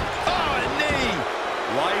 Oh, a knee.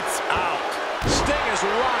 Lights out. Sting is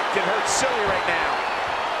rocked and hurts silly right now.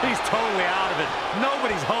 He's totally out of it.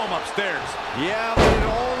 Nobody's home upstairs. Yeah, but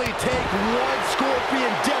it'll only take one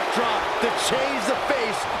Scorpion death drop to change the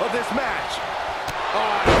face of this match.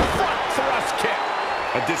 Front thrust kick.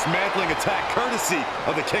 A dismantling attack courtesy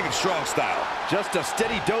of the King of Strong Style. Just a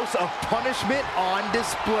steady dose of punishment on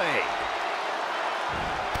display.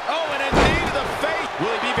 Oh, and a knee to the face.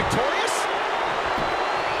 Will he be victorious?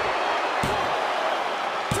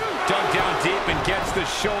 Dug down deep and gets the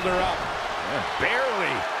shoulder up. Yeah,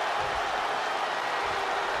 barely.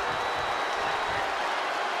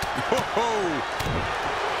 Whoa!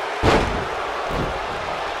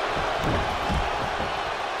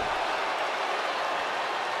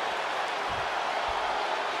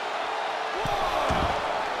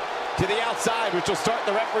 To the outside, which will start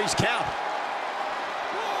the referee's count.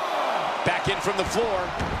 Back in from the floor.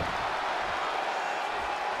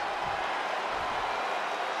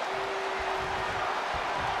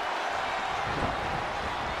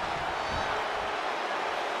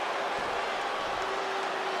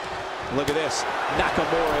 Look at this.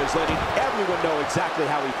 Nakamura is letting everyone know exactly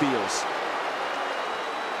how he feels.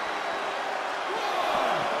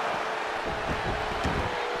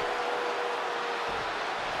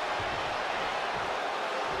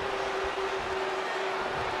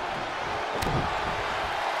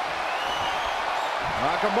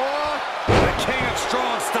 Nakamura. The King of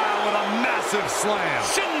Strong Style with a massive slam.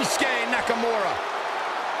 Shinsuke Nakamura.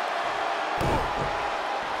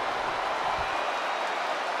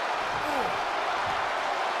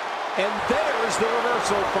 And there's the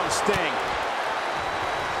reversal from Sting.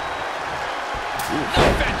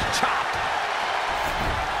 Revenge chop.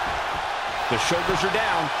 The shoulders are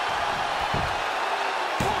down.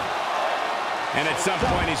 And at some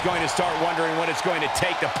point, he's going to start wondering what it's going to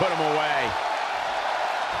take to put him away.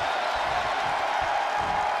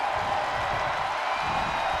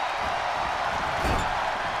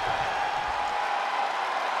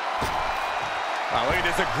 Oh, look at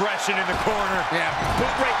this aggression in the corner. Yeah,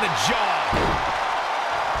 boot right in the jaw.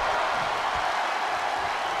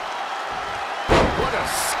 What a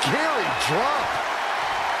scary drop.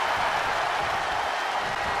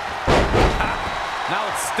 Now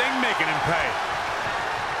it's Sting making him pay.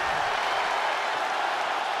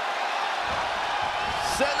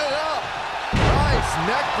 Setting it up. Nice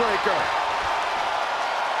neck breaker.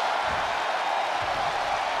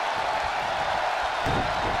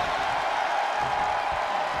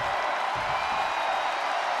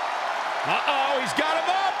 Uh-oh, he's got him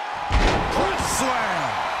up. Cross slam.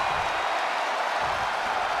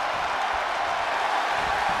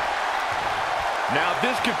 Now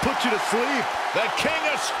this could put you to sleep. The King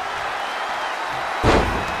of...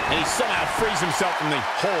 And he somehow frees himself from the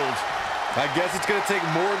hold. I guess it's going to take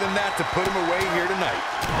more than that to put him away here tonight.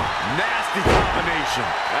 Nasty combination.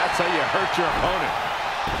 That's how you hurt your opponent.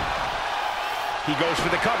 He goes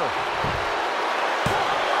for the cover.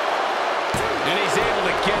 And he's able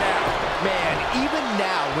to get out. Man, even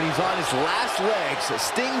now when he's on his last legs,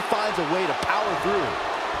 Sting finds a way to power through.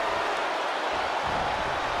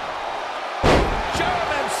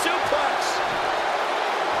 German suplex.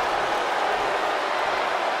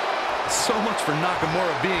 So much for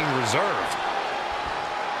Nakamura being reserved.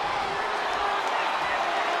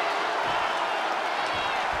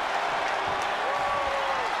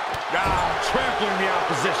 Trampling the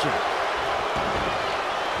opposition.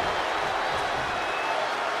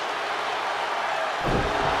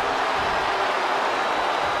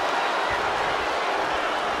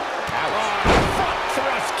 Front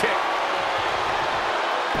thrust kick.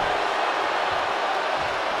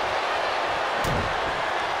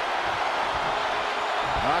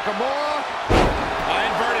 Nakamura.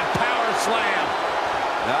 Inverted power slam.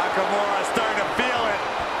 Nakamura starting to feel it.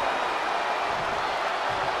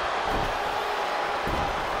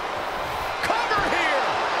 Cover here.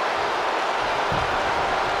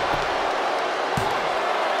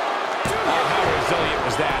 Oh, how resilient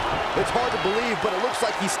was that? It's hard to believe, but it looks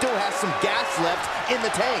like he still has some gas left in the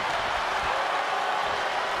tank.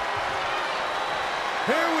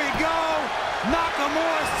 Here we go.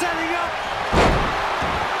 Nakamura setting up.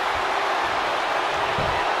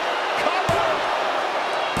 Cover.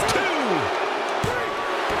 2.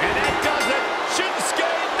 And that does it. Shinsuke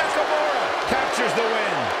Nakamura captures the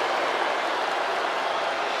win.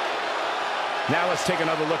 Now let's take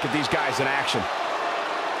another look at these guys in action.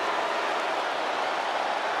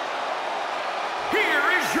 Here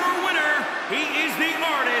is your winner. He is the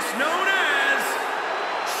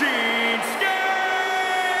Shinsuke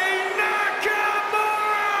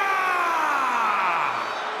Nakamura!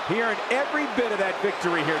 Hearing every bit of that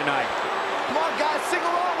victory here tonight. Come on, guys, sing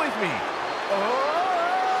along with me.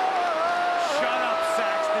 Shut up,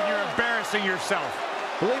 Saxton. You're embarrassing yourself.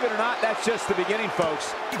 Believe it or not, that's just the beginning,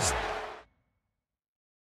 folks.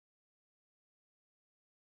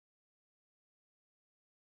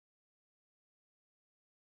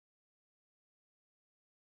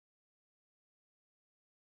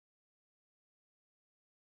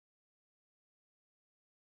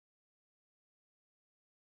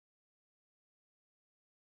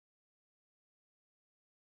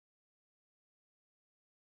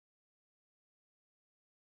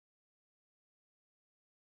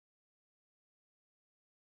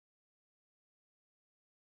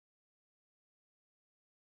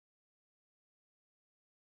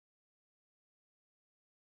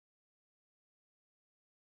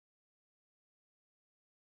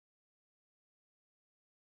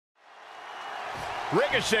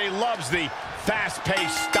 Ricochet loves the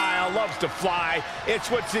fast-paced style, loves to fly. It's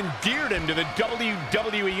what's endeared him to the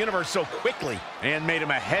WWE Universe so quickly. And made him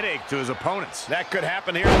a headache to his opponents. That could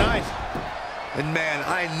happen here tonight. And man,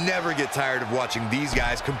 I never get tired of watching these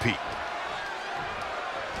guys compete.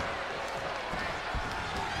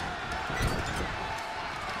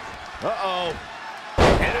 Uh-oh.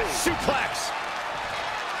 And a suplex.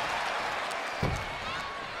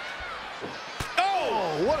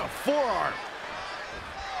 Oh, what a forearm.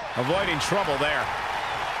 Avoiding trouble there.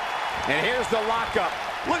 And here's the lockup.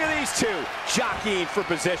 Look at these two jockeying for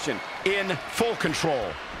position. In full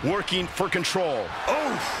control. Working for control.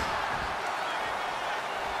 Oof.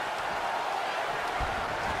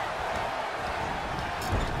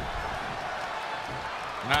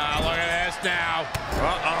 Ah, look at this now.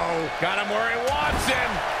 Uh-oh. Got him where he wants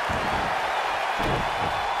him.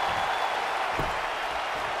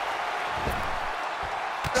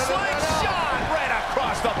 Slingshot right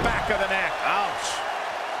across the back of the neck. Ouch.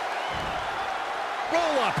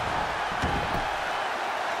 Roll up.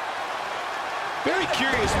 Very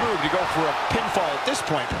curious move to go for a pinfall at this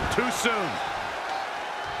point. Too soon.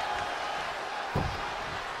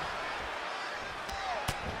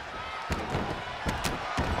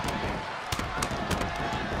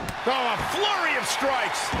 Oh, a flurry of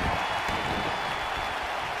strikes.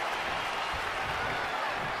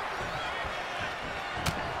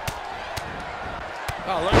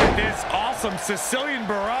 Oh, look at this awesome Sicilian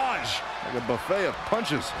barrage. Like a buffet of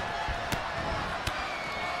punches.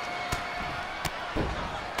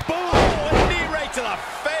 Boom! A knee right to the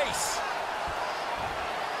face.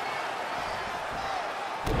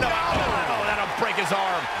 No, that'll break his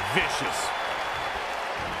arm. Vicious.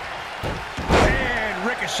 And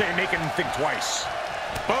Ricochet making him think twice.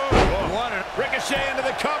 Boom! Ricochet into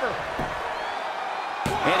the cover.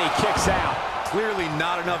 And he kicks out. Clearly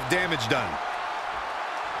not enough damage done.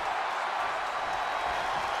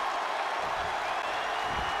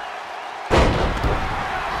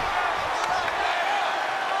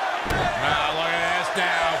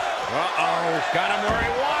 Uh-oh. Got him where he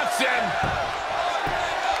wants him.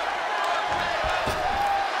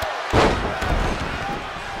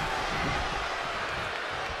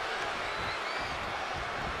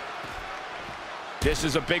 This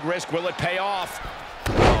is a big risk. Will it pay off?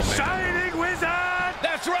 Oh, Shining Wizard!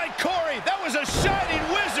 That's right, Corey. That was a Shining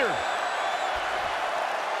Wizard.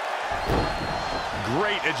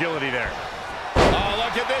 Great agility there. Oh,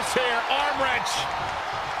 look at this here. Arm wrench.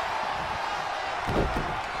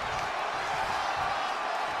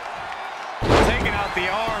 Taking out the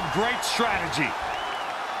arm. Great strategy.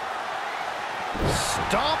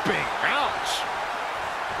 Stomping. Ouch.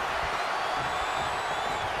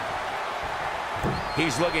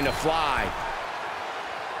 He's looking to fly.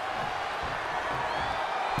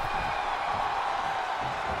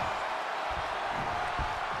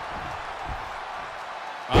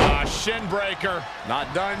 Shin breaker.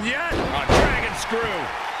 Not done yet. A dragon screw.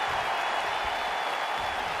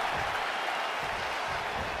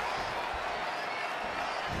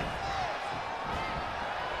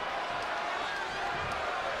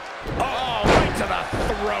 Oh, right to the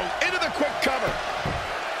throat. Into the quick cover.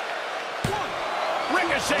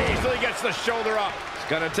 Ricochet easily gets the shoulder up. It's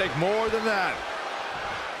gonna take more than that.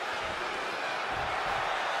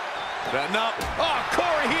 Setting up. Oh,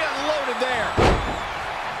 Corey, he unloaded there.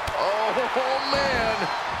 Oh, man.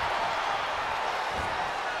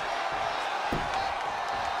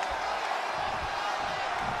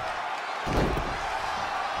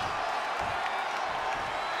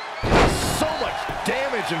 So much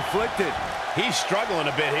damage inflicted. He's struggling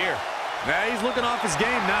a bit here. Yeah, he's looking off his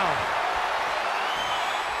game now.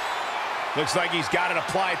 Looks like he's got it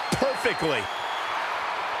applied perfectly.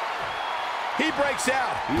 He breaks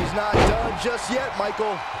out. He's not done just yet,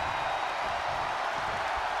 Michael.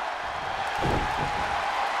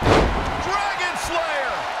 Dragon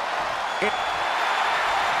Slayer!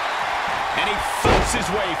 And he fights his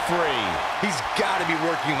way free. He's got to be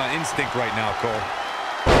working on instinct right now, Cole.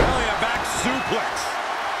 Really a back suplex.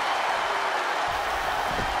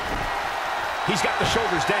 He's got the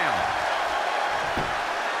shoulders down.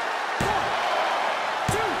 1,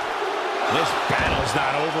 2. This battle's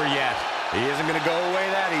not over yet. He isn't going to go away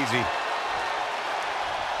that easy.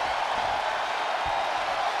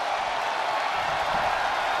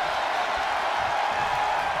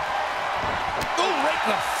 Oh, right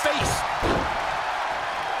in the face.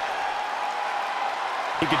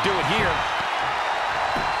 He could do it here.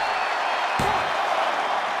 1,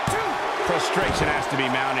 2. Frustration has to be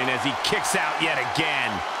mounting as he kicks out yet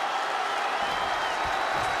again.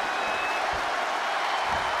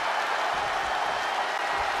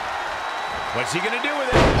 What's he going to do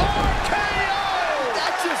with it? RKO!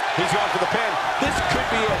 That's just... He's going for the pin. This could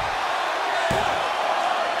be it.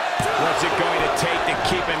 What's it going to take to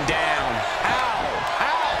keep him down? Ow!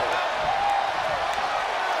 Ow!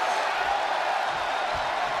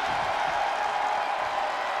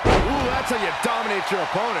 Ooh, that's how you dominate your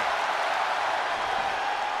opponent.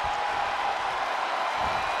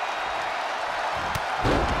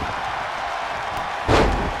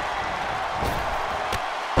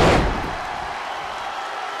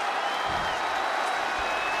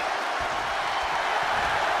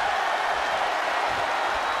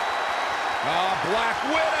 Black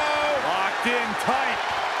Widow! Locked in tight.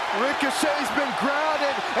 Ricochet's been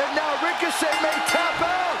grounded, and now Ricochet may tap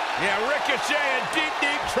out. Yeah, Ricochet in deep,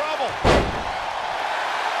 deep trouble.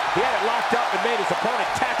 He had it locked up and made his opponent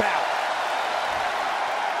tap out.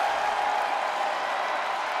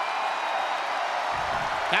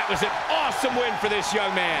 That was an awesome win for this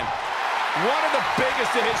young man. One of the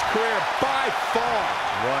biggest in his career by far.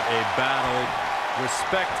 What a battle.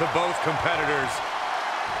 Respect to both competitors.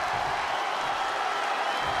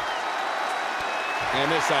 And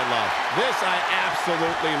this I love. This I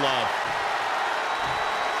absolutely love.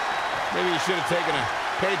 Maybe you should have taken a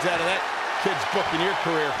page out of that kid's book in your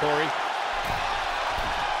career, Corey.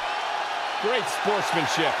 Great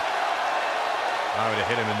sportsmanship. I would have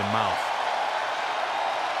hit him in the mouth.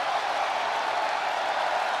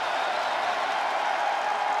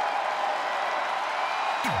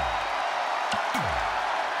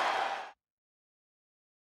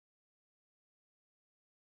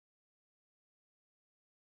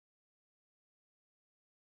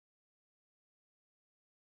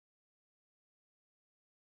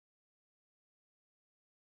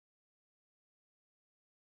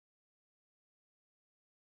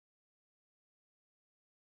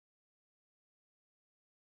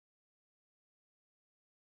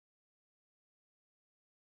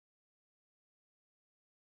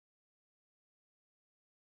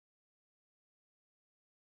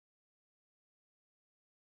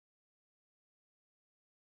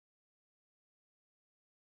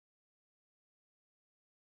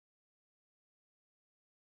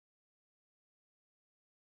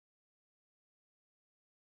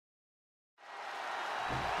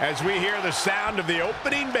 As we hear the sound of the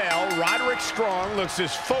opening bell, Roderick Strong looks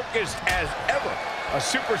as focused as ever. A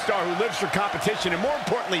superstar who lives for competition and, more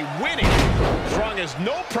importantly, winning. Strong has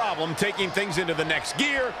no problem taking things into the next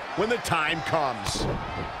gear when the time comes.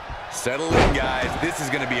 Settle in, guys. This is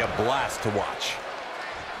going to be a blast to watch.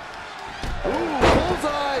 Ooh,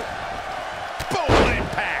 bullseye. Boom,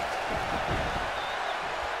 impact.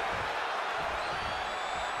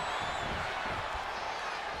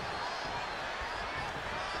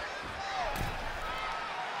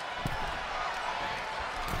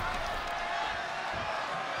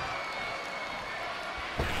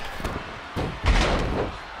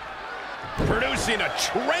 Producing a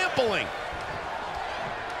trampling.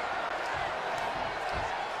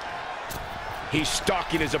 He's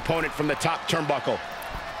stalking his opponent from the top turnbuckle.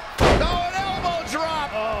 Oh, an elbow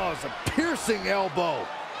drop. Oh, it's a piercing elbow.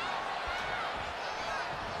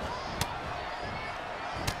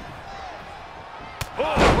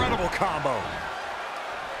 Oh, incredible combo.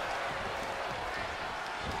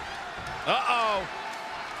 Uh-oh.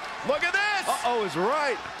 Look at this. Uh-oh is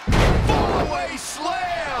right. Fallaway slam.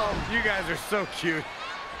 You guys are so cute.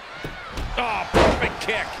 Oh, perfect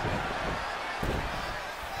kick.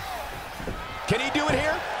 Can he do it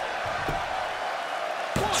here?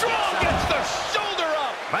 Strong gets the shoulder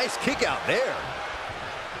up. Nice kick out there.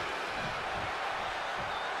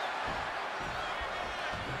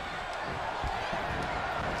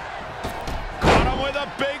 Caught him with a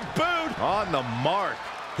big boot. On the mark.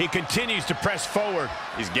 He continues to press forward.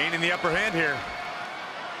 He's gaining the upper hand here.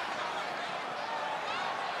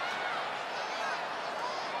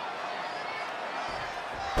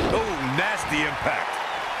 Oh, nasty impact.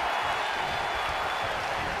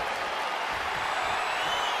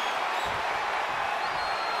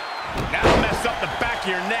 Now mess up the back of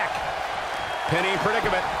your neck. Penny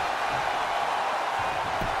predicament.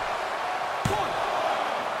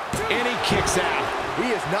 And he kicks out. He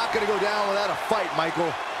is not going to go down without a fight, Michael.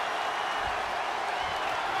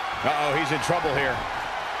 Uh-oh, he's in trouble here.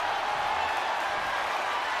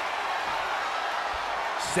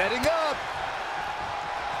 Setting up.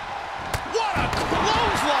 What a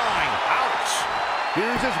clothesline! Ouch.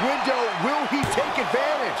 Here's his window. Will he take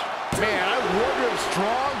advantage? Man, I wonder if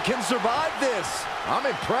Strong can survive this. I'm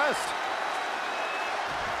impressed.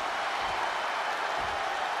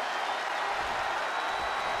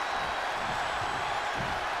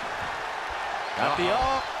 Got the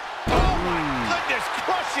up. Oh, my goodness,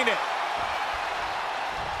 crushing it.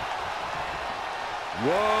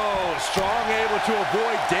 Whoa, Strong able to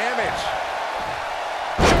avoid damage.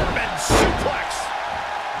 German suplex.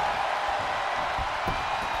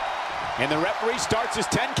 And the referee starts his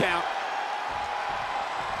 10 count.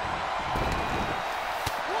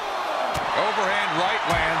 Overhand right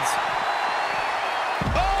lands.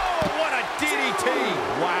 Oh, what a DDT.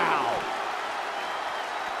 Wow.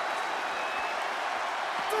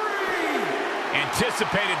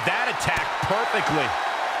 Anticipated that attack perfectly.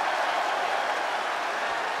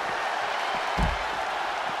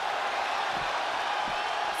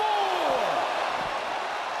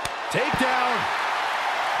 Takedown.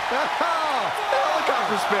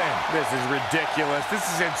 Helicopter spin. This is ridiculous. This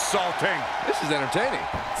is insulting. This is entertaining.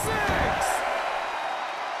 6.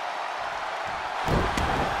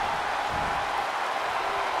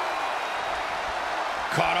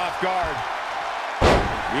 Caught off guard.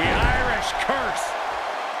 The Irish curse.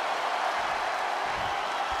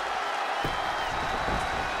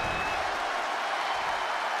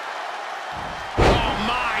 Oh,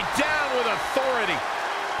 my. Down with authority.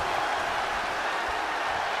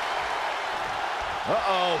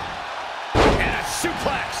 Uh-oh. And a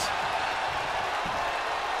suplex.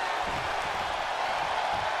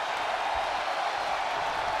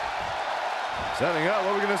 Setting up.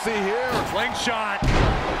 What are we going to see here? Slingshot.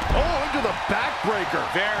 Oh, into the backbreaker.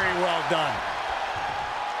 Very well done.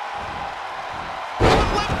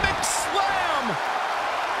 Olympic slam.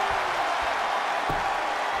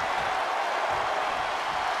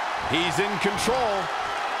 He's in control.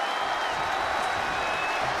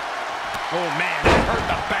 Oh, man, that hurt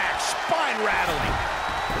the back. Spine rattling.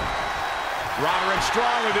 Roderick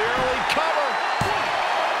Strong with the early cover.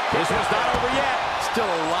 This one's not over yet. Still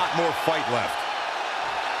a lot more fight left.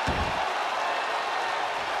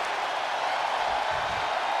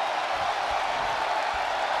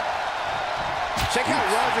 Check out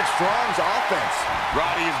Roderick Strong's offense.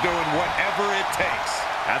 Roddy is doing whatever it takes.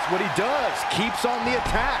 That's what he does. Keeps on the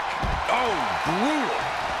attack. Oh, brutal.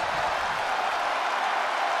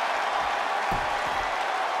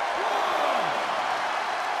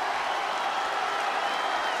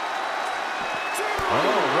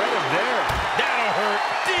 Oh, right up there. That'll hurt.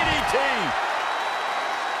 DDT.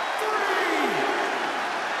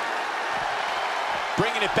 3.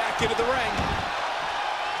 Bringing it back into the ring.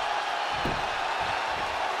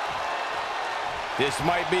 This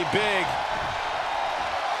might be big.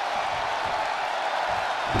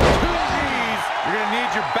 Jeez. You're going to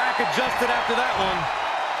need your back adjusted after that one.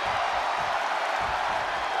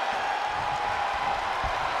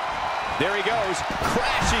 There he goes,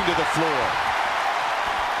 crashing to the floor.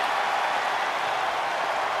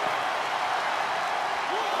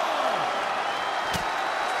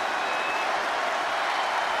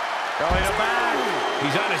 Belly to back.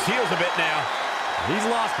 He's on his heels a bit now. He's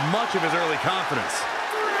lost much of his early confidence.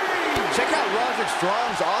 3. Check out Roderick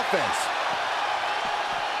Strong's offense.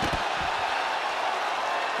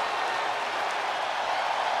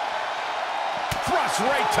 Thrust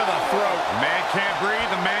right to the throat. The man can't breathe,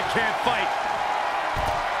 the man can't fight.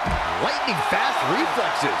 Lightning fast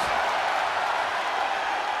reflexes.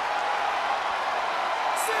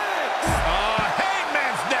 6.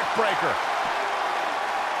 Hangman's neck breaker.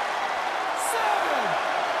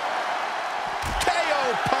 7. KO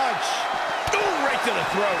punch. Ooh, right to the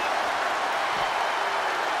throat.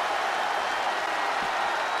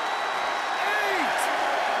 8.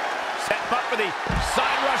 Set him up for the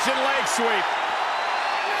side Russian leg sweep.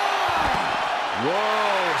 9.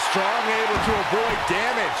 Whoa, Strong able to avoid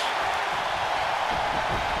damage.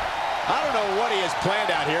 I don't know what he has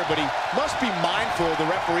planned out here, but he must be mindful of the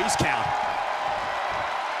referee's count.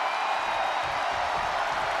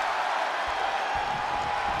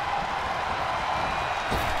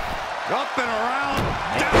 Up and around,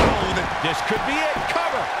 down. This could be it.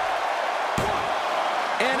 Cover.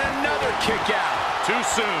 And another kick out. Too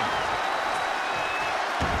soon.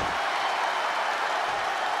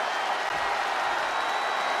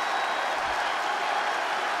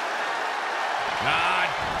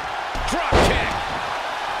 Drop kick.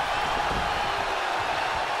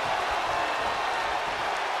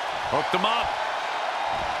 Hooked him up.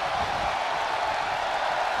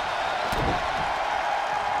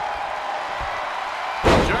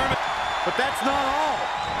 German, but that's not all.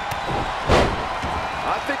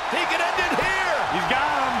 I think he can end it here. He's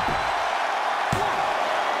got him. 1,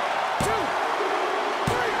 2,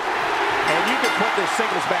 3. And you can put this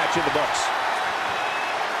singles match in the books.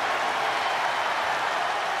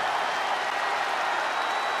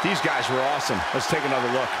 These guys were awesome. Let's take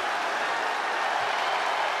another look.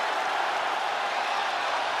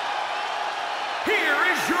 Here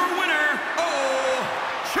is your winner,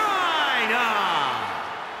 China.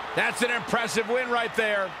 That's an impressive win right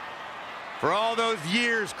there. For all those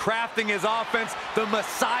years crafting his offense, the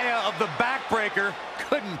messiah of the backbreaker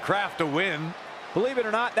couldn't craft a win. Believe it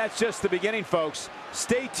or not, that's just the beginning, folks.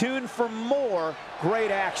 Stay tuned for more great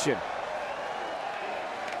action.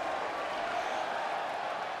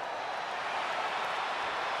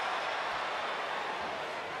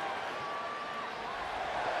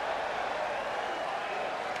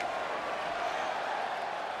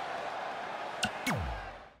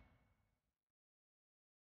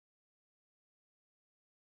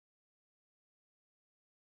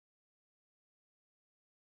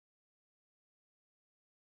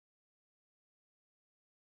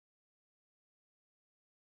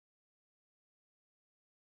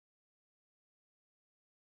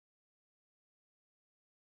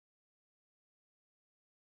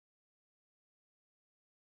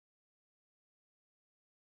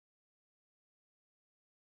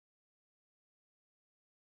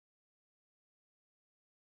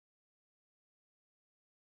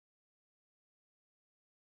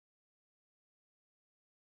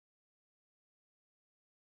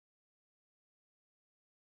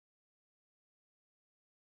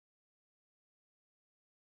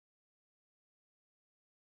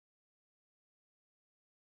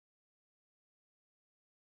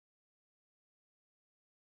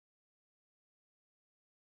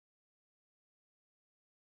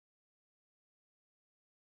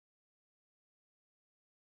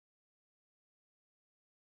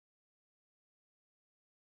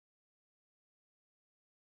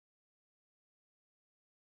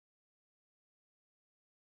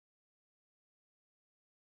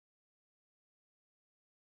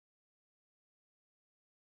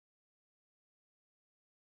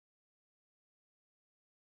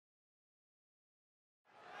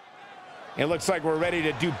 It looks like we're ready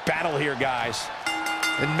to do battle here, guys.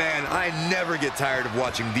 And man, I never get tired of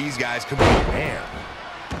watching these guys compete. Man.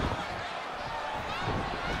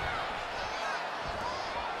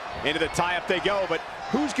 Into the tie-up they go, but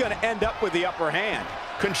who's going to end up with the upper hand?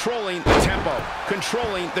 Controlling the tempo.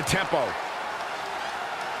 Controlling the tempo.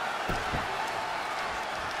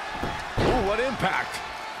 Ooh, what impact.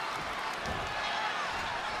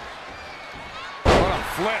 What a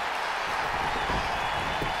flip.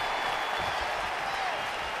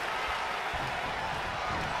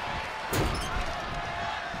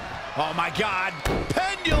 Oh, my God.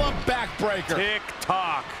 Pendulum backbreaker.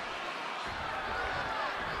 Tick-tock.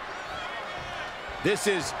 This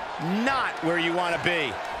is not where you want to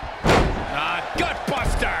be.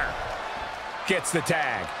 Gutbuster. Gets the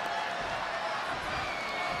tag.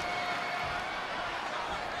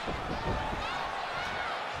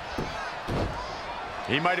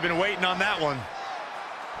 He might have been waiting on that one.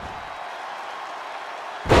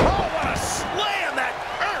 Oh, what a slam. That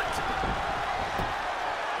hurt.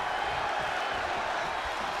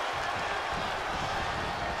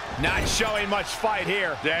 Not showing much fight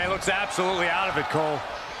here. Yeah, he looks absolutely out of it, Cole.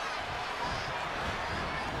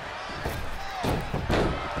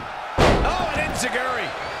 Oh, an enziguri.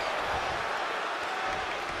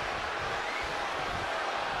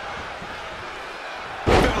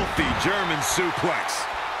 Filthy German suplex.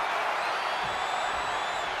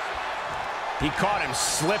 He caught him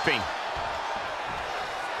slipping.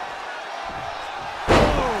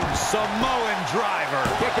 Boom! Samoan driver.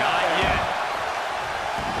 Kick out. Not yet.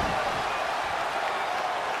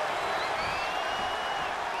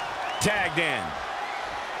 Tagged in.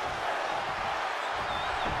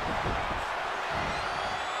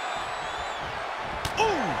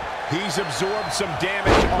 Ooh! He's absorbed some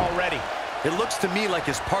damage already. It looks to me like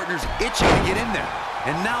his partner's itching to get in there.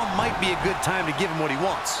 And now might be a good time to give him what he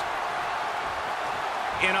wants.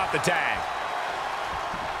 In off the tag.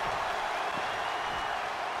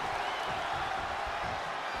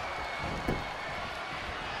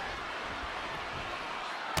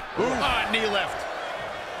 Knee lift.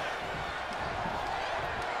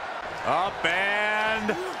 Up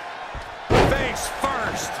and face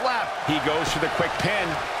first. Left. He goes for the quick pin.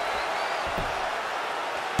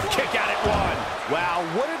 Kick out at one. Wow,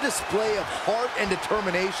 what a display of heart and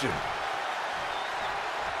determination.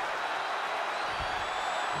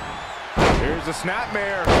 Here's the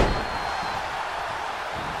snapmare.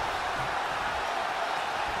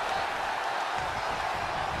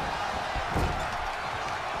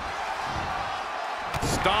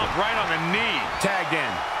 Stomp right on the knee. Tagged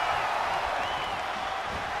in.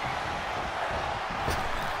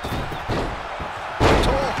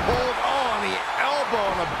 Toe hold on the elbow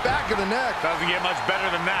on the back of the neck. Doesn't get much better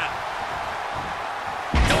than that.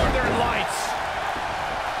 Northern Lights.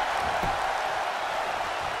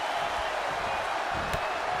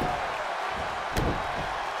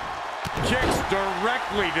 Kicks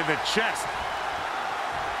directly to the chest.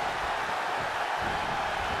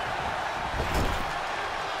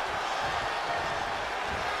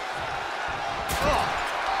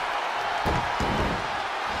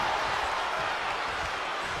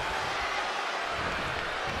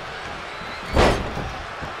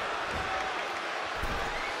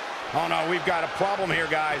 Oh no, we've got a problem here,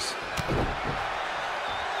 guys.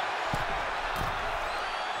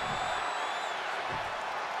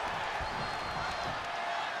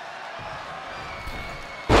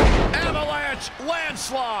 Avalanche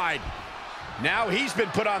landslide. Now he's been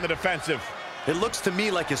put on the defensive. It looks to me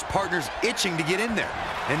like his partner's itching to get in there.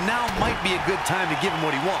 And now might be a good time to give him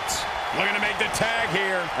what he wants. Looking to make the tag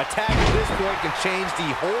here. A tag at this point can change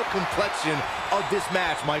the whole complexion of this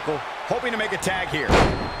match, Michael. Hoping to make a tag here.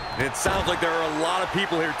 It sounds like there are a lot of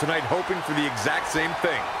people here tonight hoping for the exact same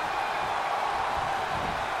thing.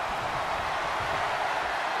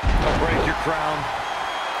 Don't break your crown.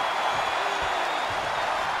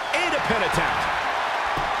 And a pin attempt.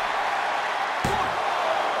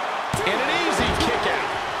 And an easy kick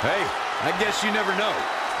out. Hey, I guess you never know.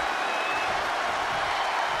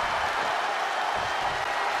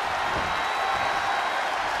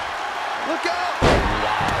 Look out!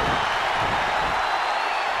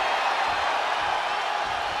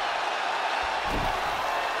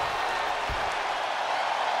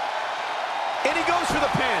 And he goes for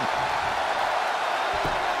the pin.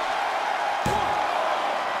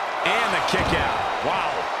 And the kick out.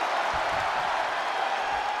 Wow.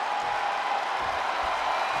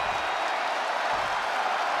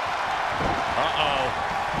 Uh-oh.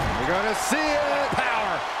 We're gonna see it.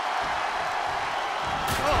 Power.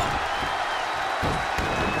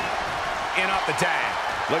 And off the tag.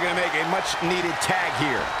 Looking to make a much-needed tag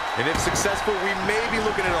here. And if successful, we may be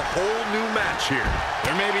looking at a whole new match here.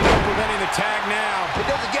 There may be no preventing the tag now. It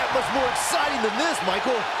doesn't get much more exciting than this,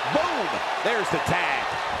 Michael. Boom! There's the tag.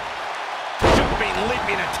 Jumping,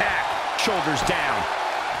 leaping attack. Shoulders down.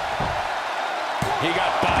 He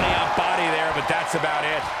got body on body there, but that's about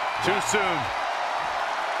it. Too soon.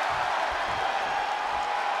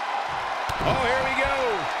 Oh, here we go.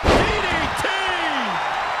 DDT!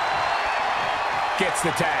 Gets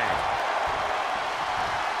the tag.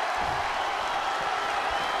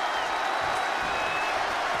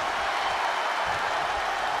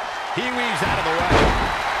 He weaves out of the way.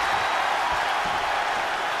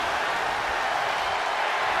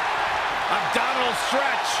 Abdominal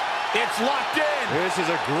stretch. It's locked in. This is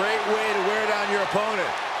a great way to wear down your opponent.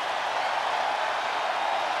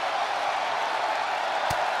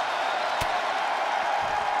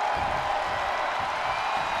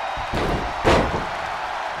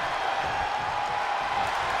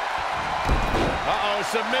 Uh-oh,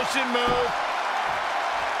 submission move.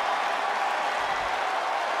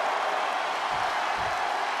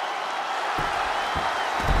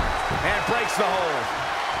 And breaks the hold.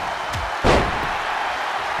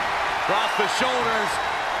 Across the shoulders.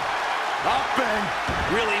 Up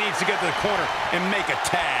and Really needs to get to the corner and make a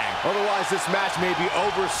tag. Otherwise, this match may be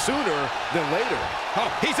over sooner than later.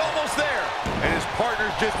 Oh, he's almost there. And his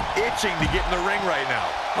partner's just itching to get in the ring right now.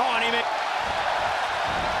 Oh, and he made...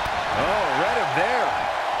 Oh, read him there.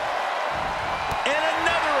 And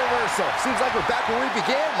another reversal. Seems like we're back where we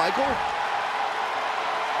began, Michael.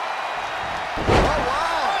 Oh,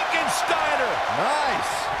 wow. Frankensteiner.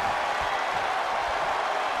 Nice.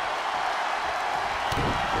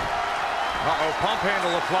 uh-oh, pump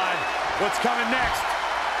handle applied. What's coming next?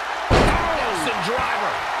 Nelson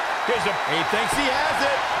driver. Here's a... He thinks he has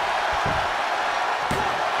it.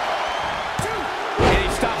 And he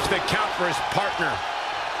stops the count for his partner.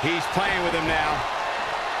 He's playing with him now.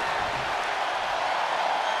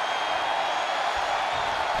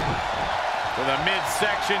 With a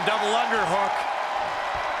midsection double underhook.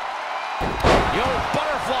 The old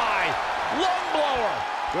butterfly.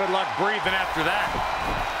 Good luck breathing after that.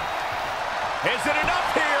 Is it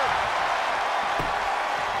enough here?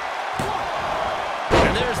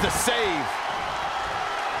 And there's the save.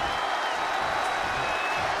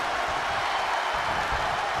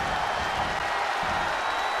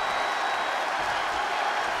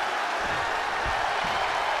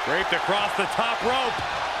 Draped across the top rope.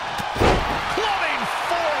 Clubbing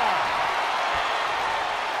forearm.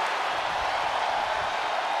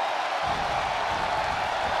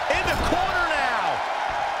 In the corner now.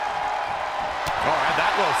 Oh, had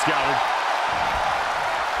that well scouted.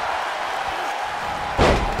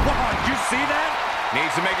 Wow, did you see that?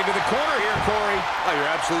 Needs to make it to the corner here, Corey. Oh,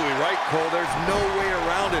 you're absolutely right, Cole. There's no way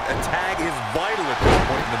around it. A tag is vital at this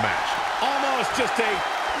point in the match. Almost just a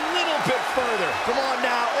little bit further. Come on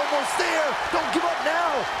now, almost there. Don't give up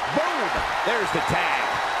now. Boom. There's the tag.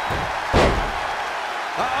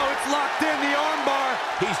 Uh-oh, it's locked in, the armbar.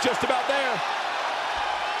 He's just about there.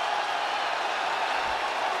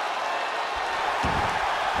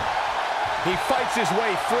 He fights his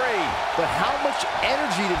way free. But how much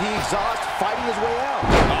energy did he exhaust fighting his way out?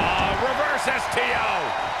 Reverse STO.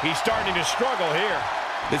 He's starting to struggle here.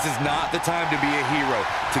 This is not the time to be a hero.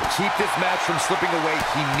 To keep this match from slipping away,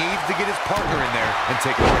 he needs to get his partner in there and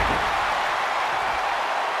take a break.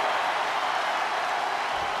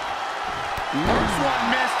 First one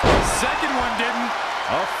missed, second one didn't.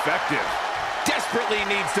 Effective. Desperately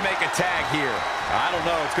needs to make a tag here. I don't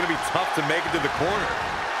know. It's going to be tough to make it to the corner.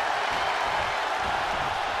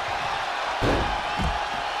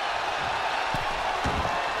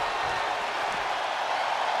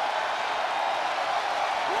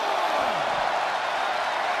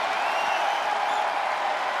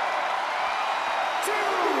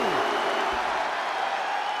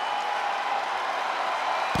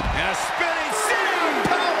 And a spinning sitting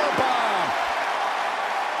powerbomb.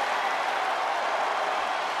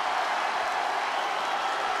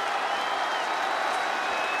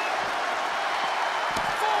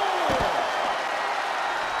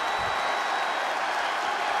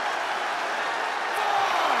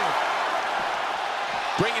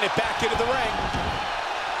 Bringing it back into the ring.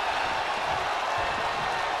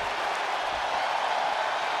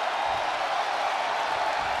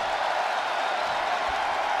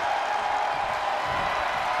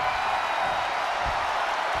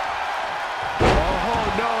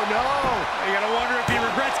 You gotta wonder if he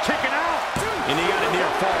regrets kicking out. And he got a near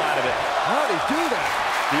fall out of it. How did he do that?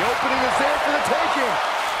 The opening is there for the taking.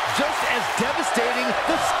 Just as devastating.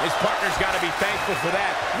 His partner's got to be thankful for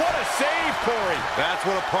that. What a save, Corey. That's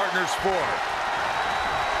what a partner's for.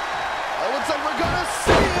 It looks like we're gonna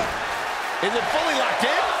see it. Is it fully locked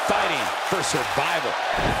in? Fighting for survival.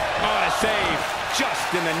 On a save just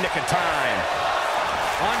in the nick of time.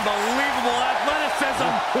 Unbelievable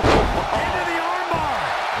athleticism. Into the armbar.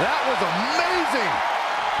 That was amazing.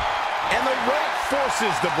 And the rope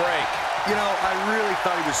forces the break. You know, I really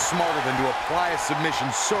thought he was smarter than to apply a submission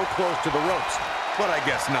so close to the ropes, but I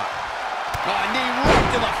guess not. A knee right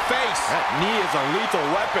to the face. That knee is a lethal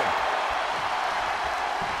weapon.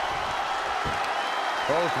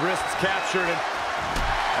 Both wrists captured. And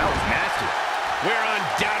that was nasty. We're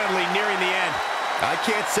undoubtedly nearing the end. I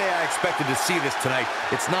can't say I expected to see this tonight.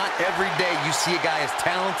 It's not every day you see a guy as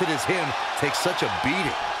talented as him take such a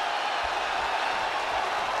beating.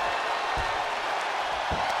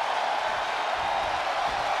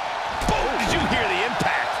 Oh, did you hear the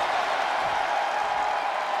impact?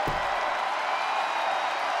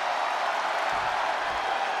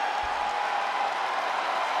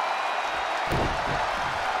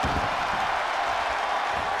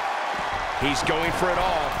 He's going for it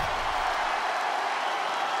all.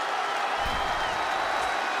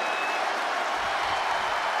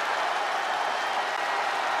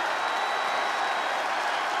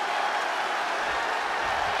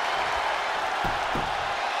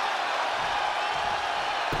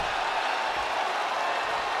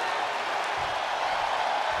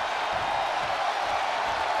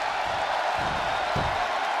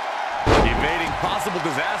 Evading possible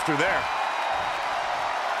disaster there.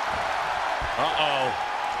 uh-oh.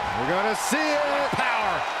 We're gonna see it.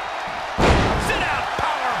 Power. Sit out.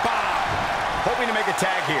 Power bomb. Hoping to make a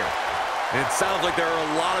tag here. And it sounds like there are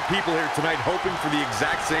a lot of people here tonight hoping for the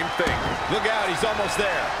exact same thing. Look out, he's almost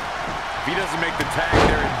there. If he doesn't make the tag,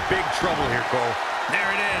 they're in big trouble here, Cole. There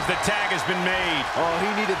it is. The tag has been made. Oh, he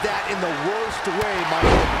needed that in the worst way,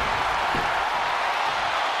 Michael.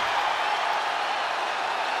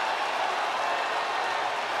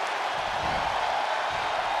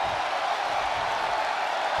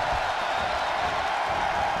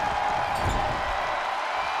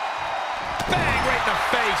 Bang right in the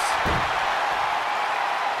face.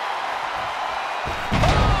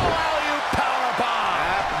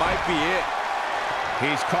 might be it.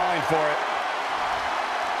 He's calling for it.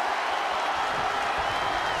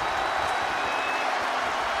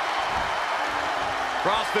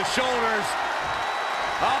 Across the shoulders.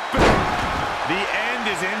 Up. The end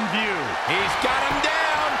is in view. He's got him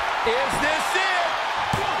down. Is this it?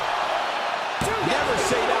 Never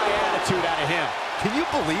say die attitude out of him. Can you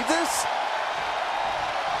believe this?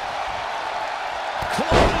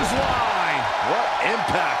 Clothesline. What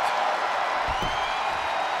impact.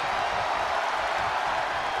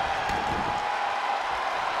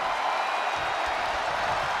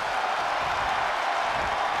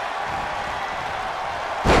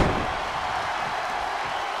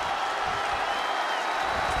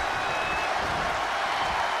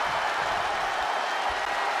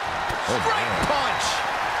 Straight punch.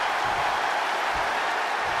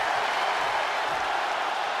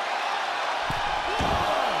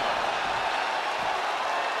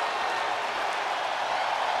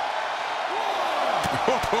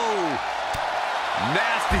 Oh,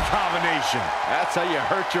 nasty combination. That's how you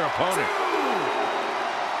hurt your opponent.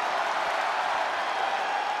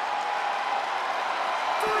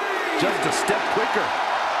 Just a step quicker.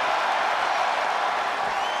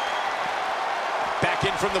 Back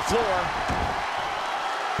in from the floor.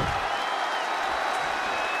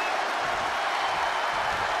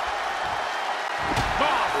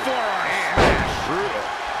 Oh, forearm. Brutal.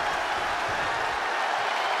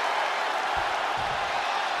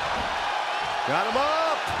 Got him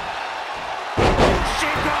up.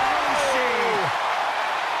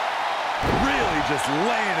 Really just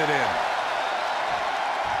laying it in.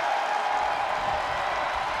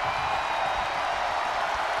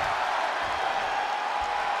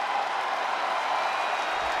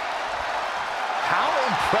 How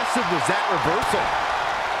impressive was that reversal?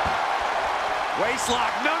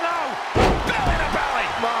 Waistlock. No, no. Belly to belly.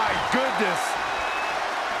 My goodness.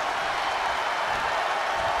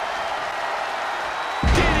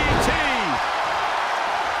 DDT.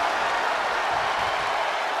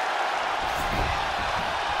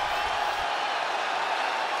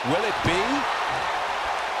 Will it be?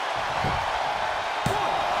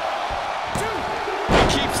 He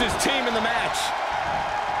keeps his team in the match.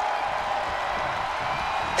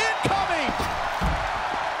 Incoming.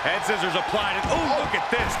 Head scissors applied. Oh, look at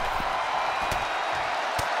this.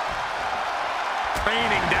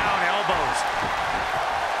 Raining down elbows.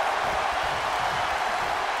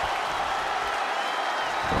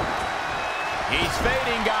 He's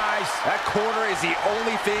fading, guys. That corner is the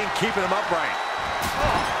only thing keeping him upright.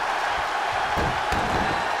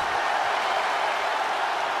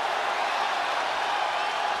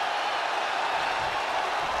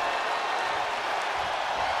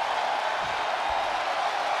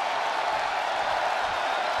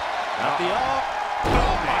 Not the all.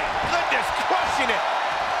 Oh, my goodness, crushing it.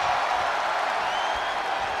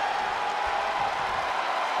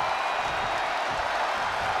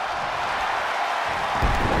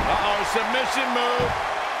 Uh-oh, submission move.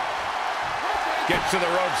 Gets to the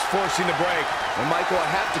ropes, forcing the break. And Michael, I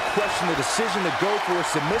have to question the decision to go for a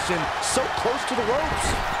submission so close to the ropes.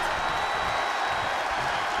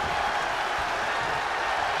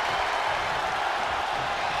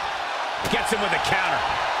 Gets him with a counter.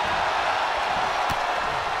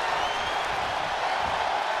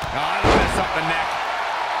 Oh, that'll mess up the neck.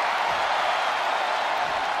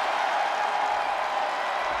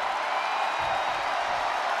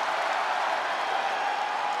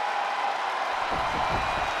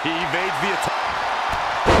 He evades the attack.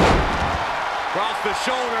 Across the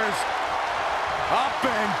shoulders. Up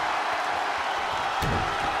and...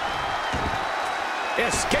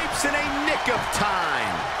 Escapes in a nick of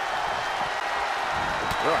time.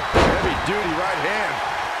 Heavy duty right hand.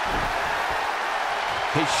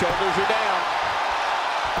 His shoulders are down.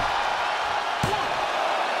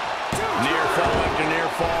 Near fall after near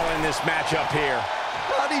fall in this matchup here.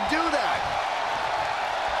 How'd he do that?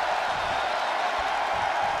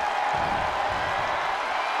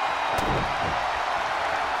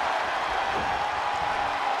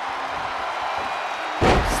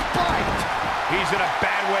 Spiked. He's in a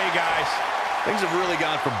bad way, guys. Things have really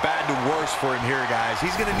gone from bad to worse for him here, guys.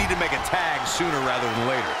 He's going to need to make a tag sooner rather than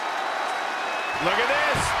later. Look at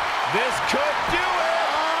this. This could do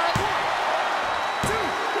it. 1, 2, 3.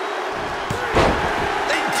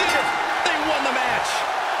 They did it. They won the match.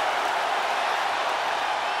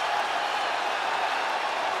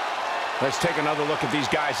 Let's take another look at these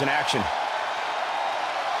guys in action.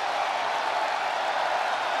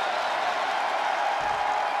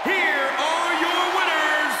 Here are your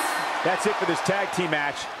winners. That's it for this tag team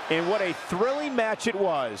match, and what a thrilling match it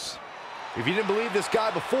was. If you didn't believe this guy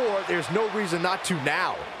before, there's no reason not to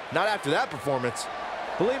now. Not after that performance.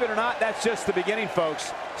 Believe it or not, that's just the beginning,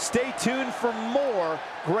 folks. Stay tuned for more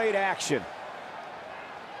great action.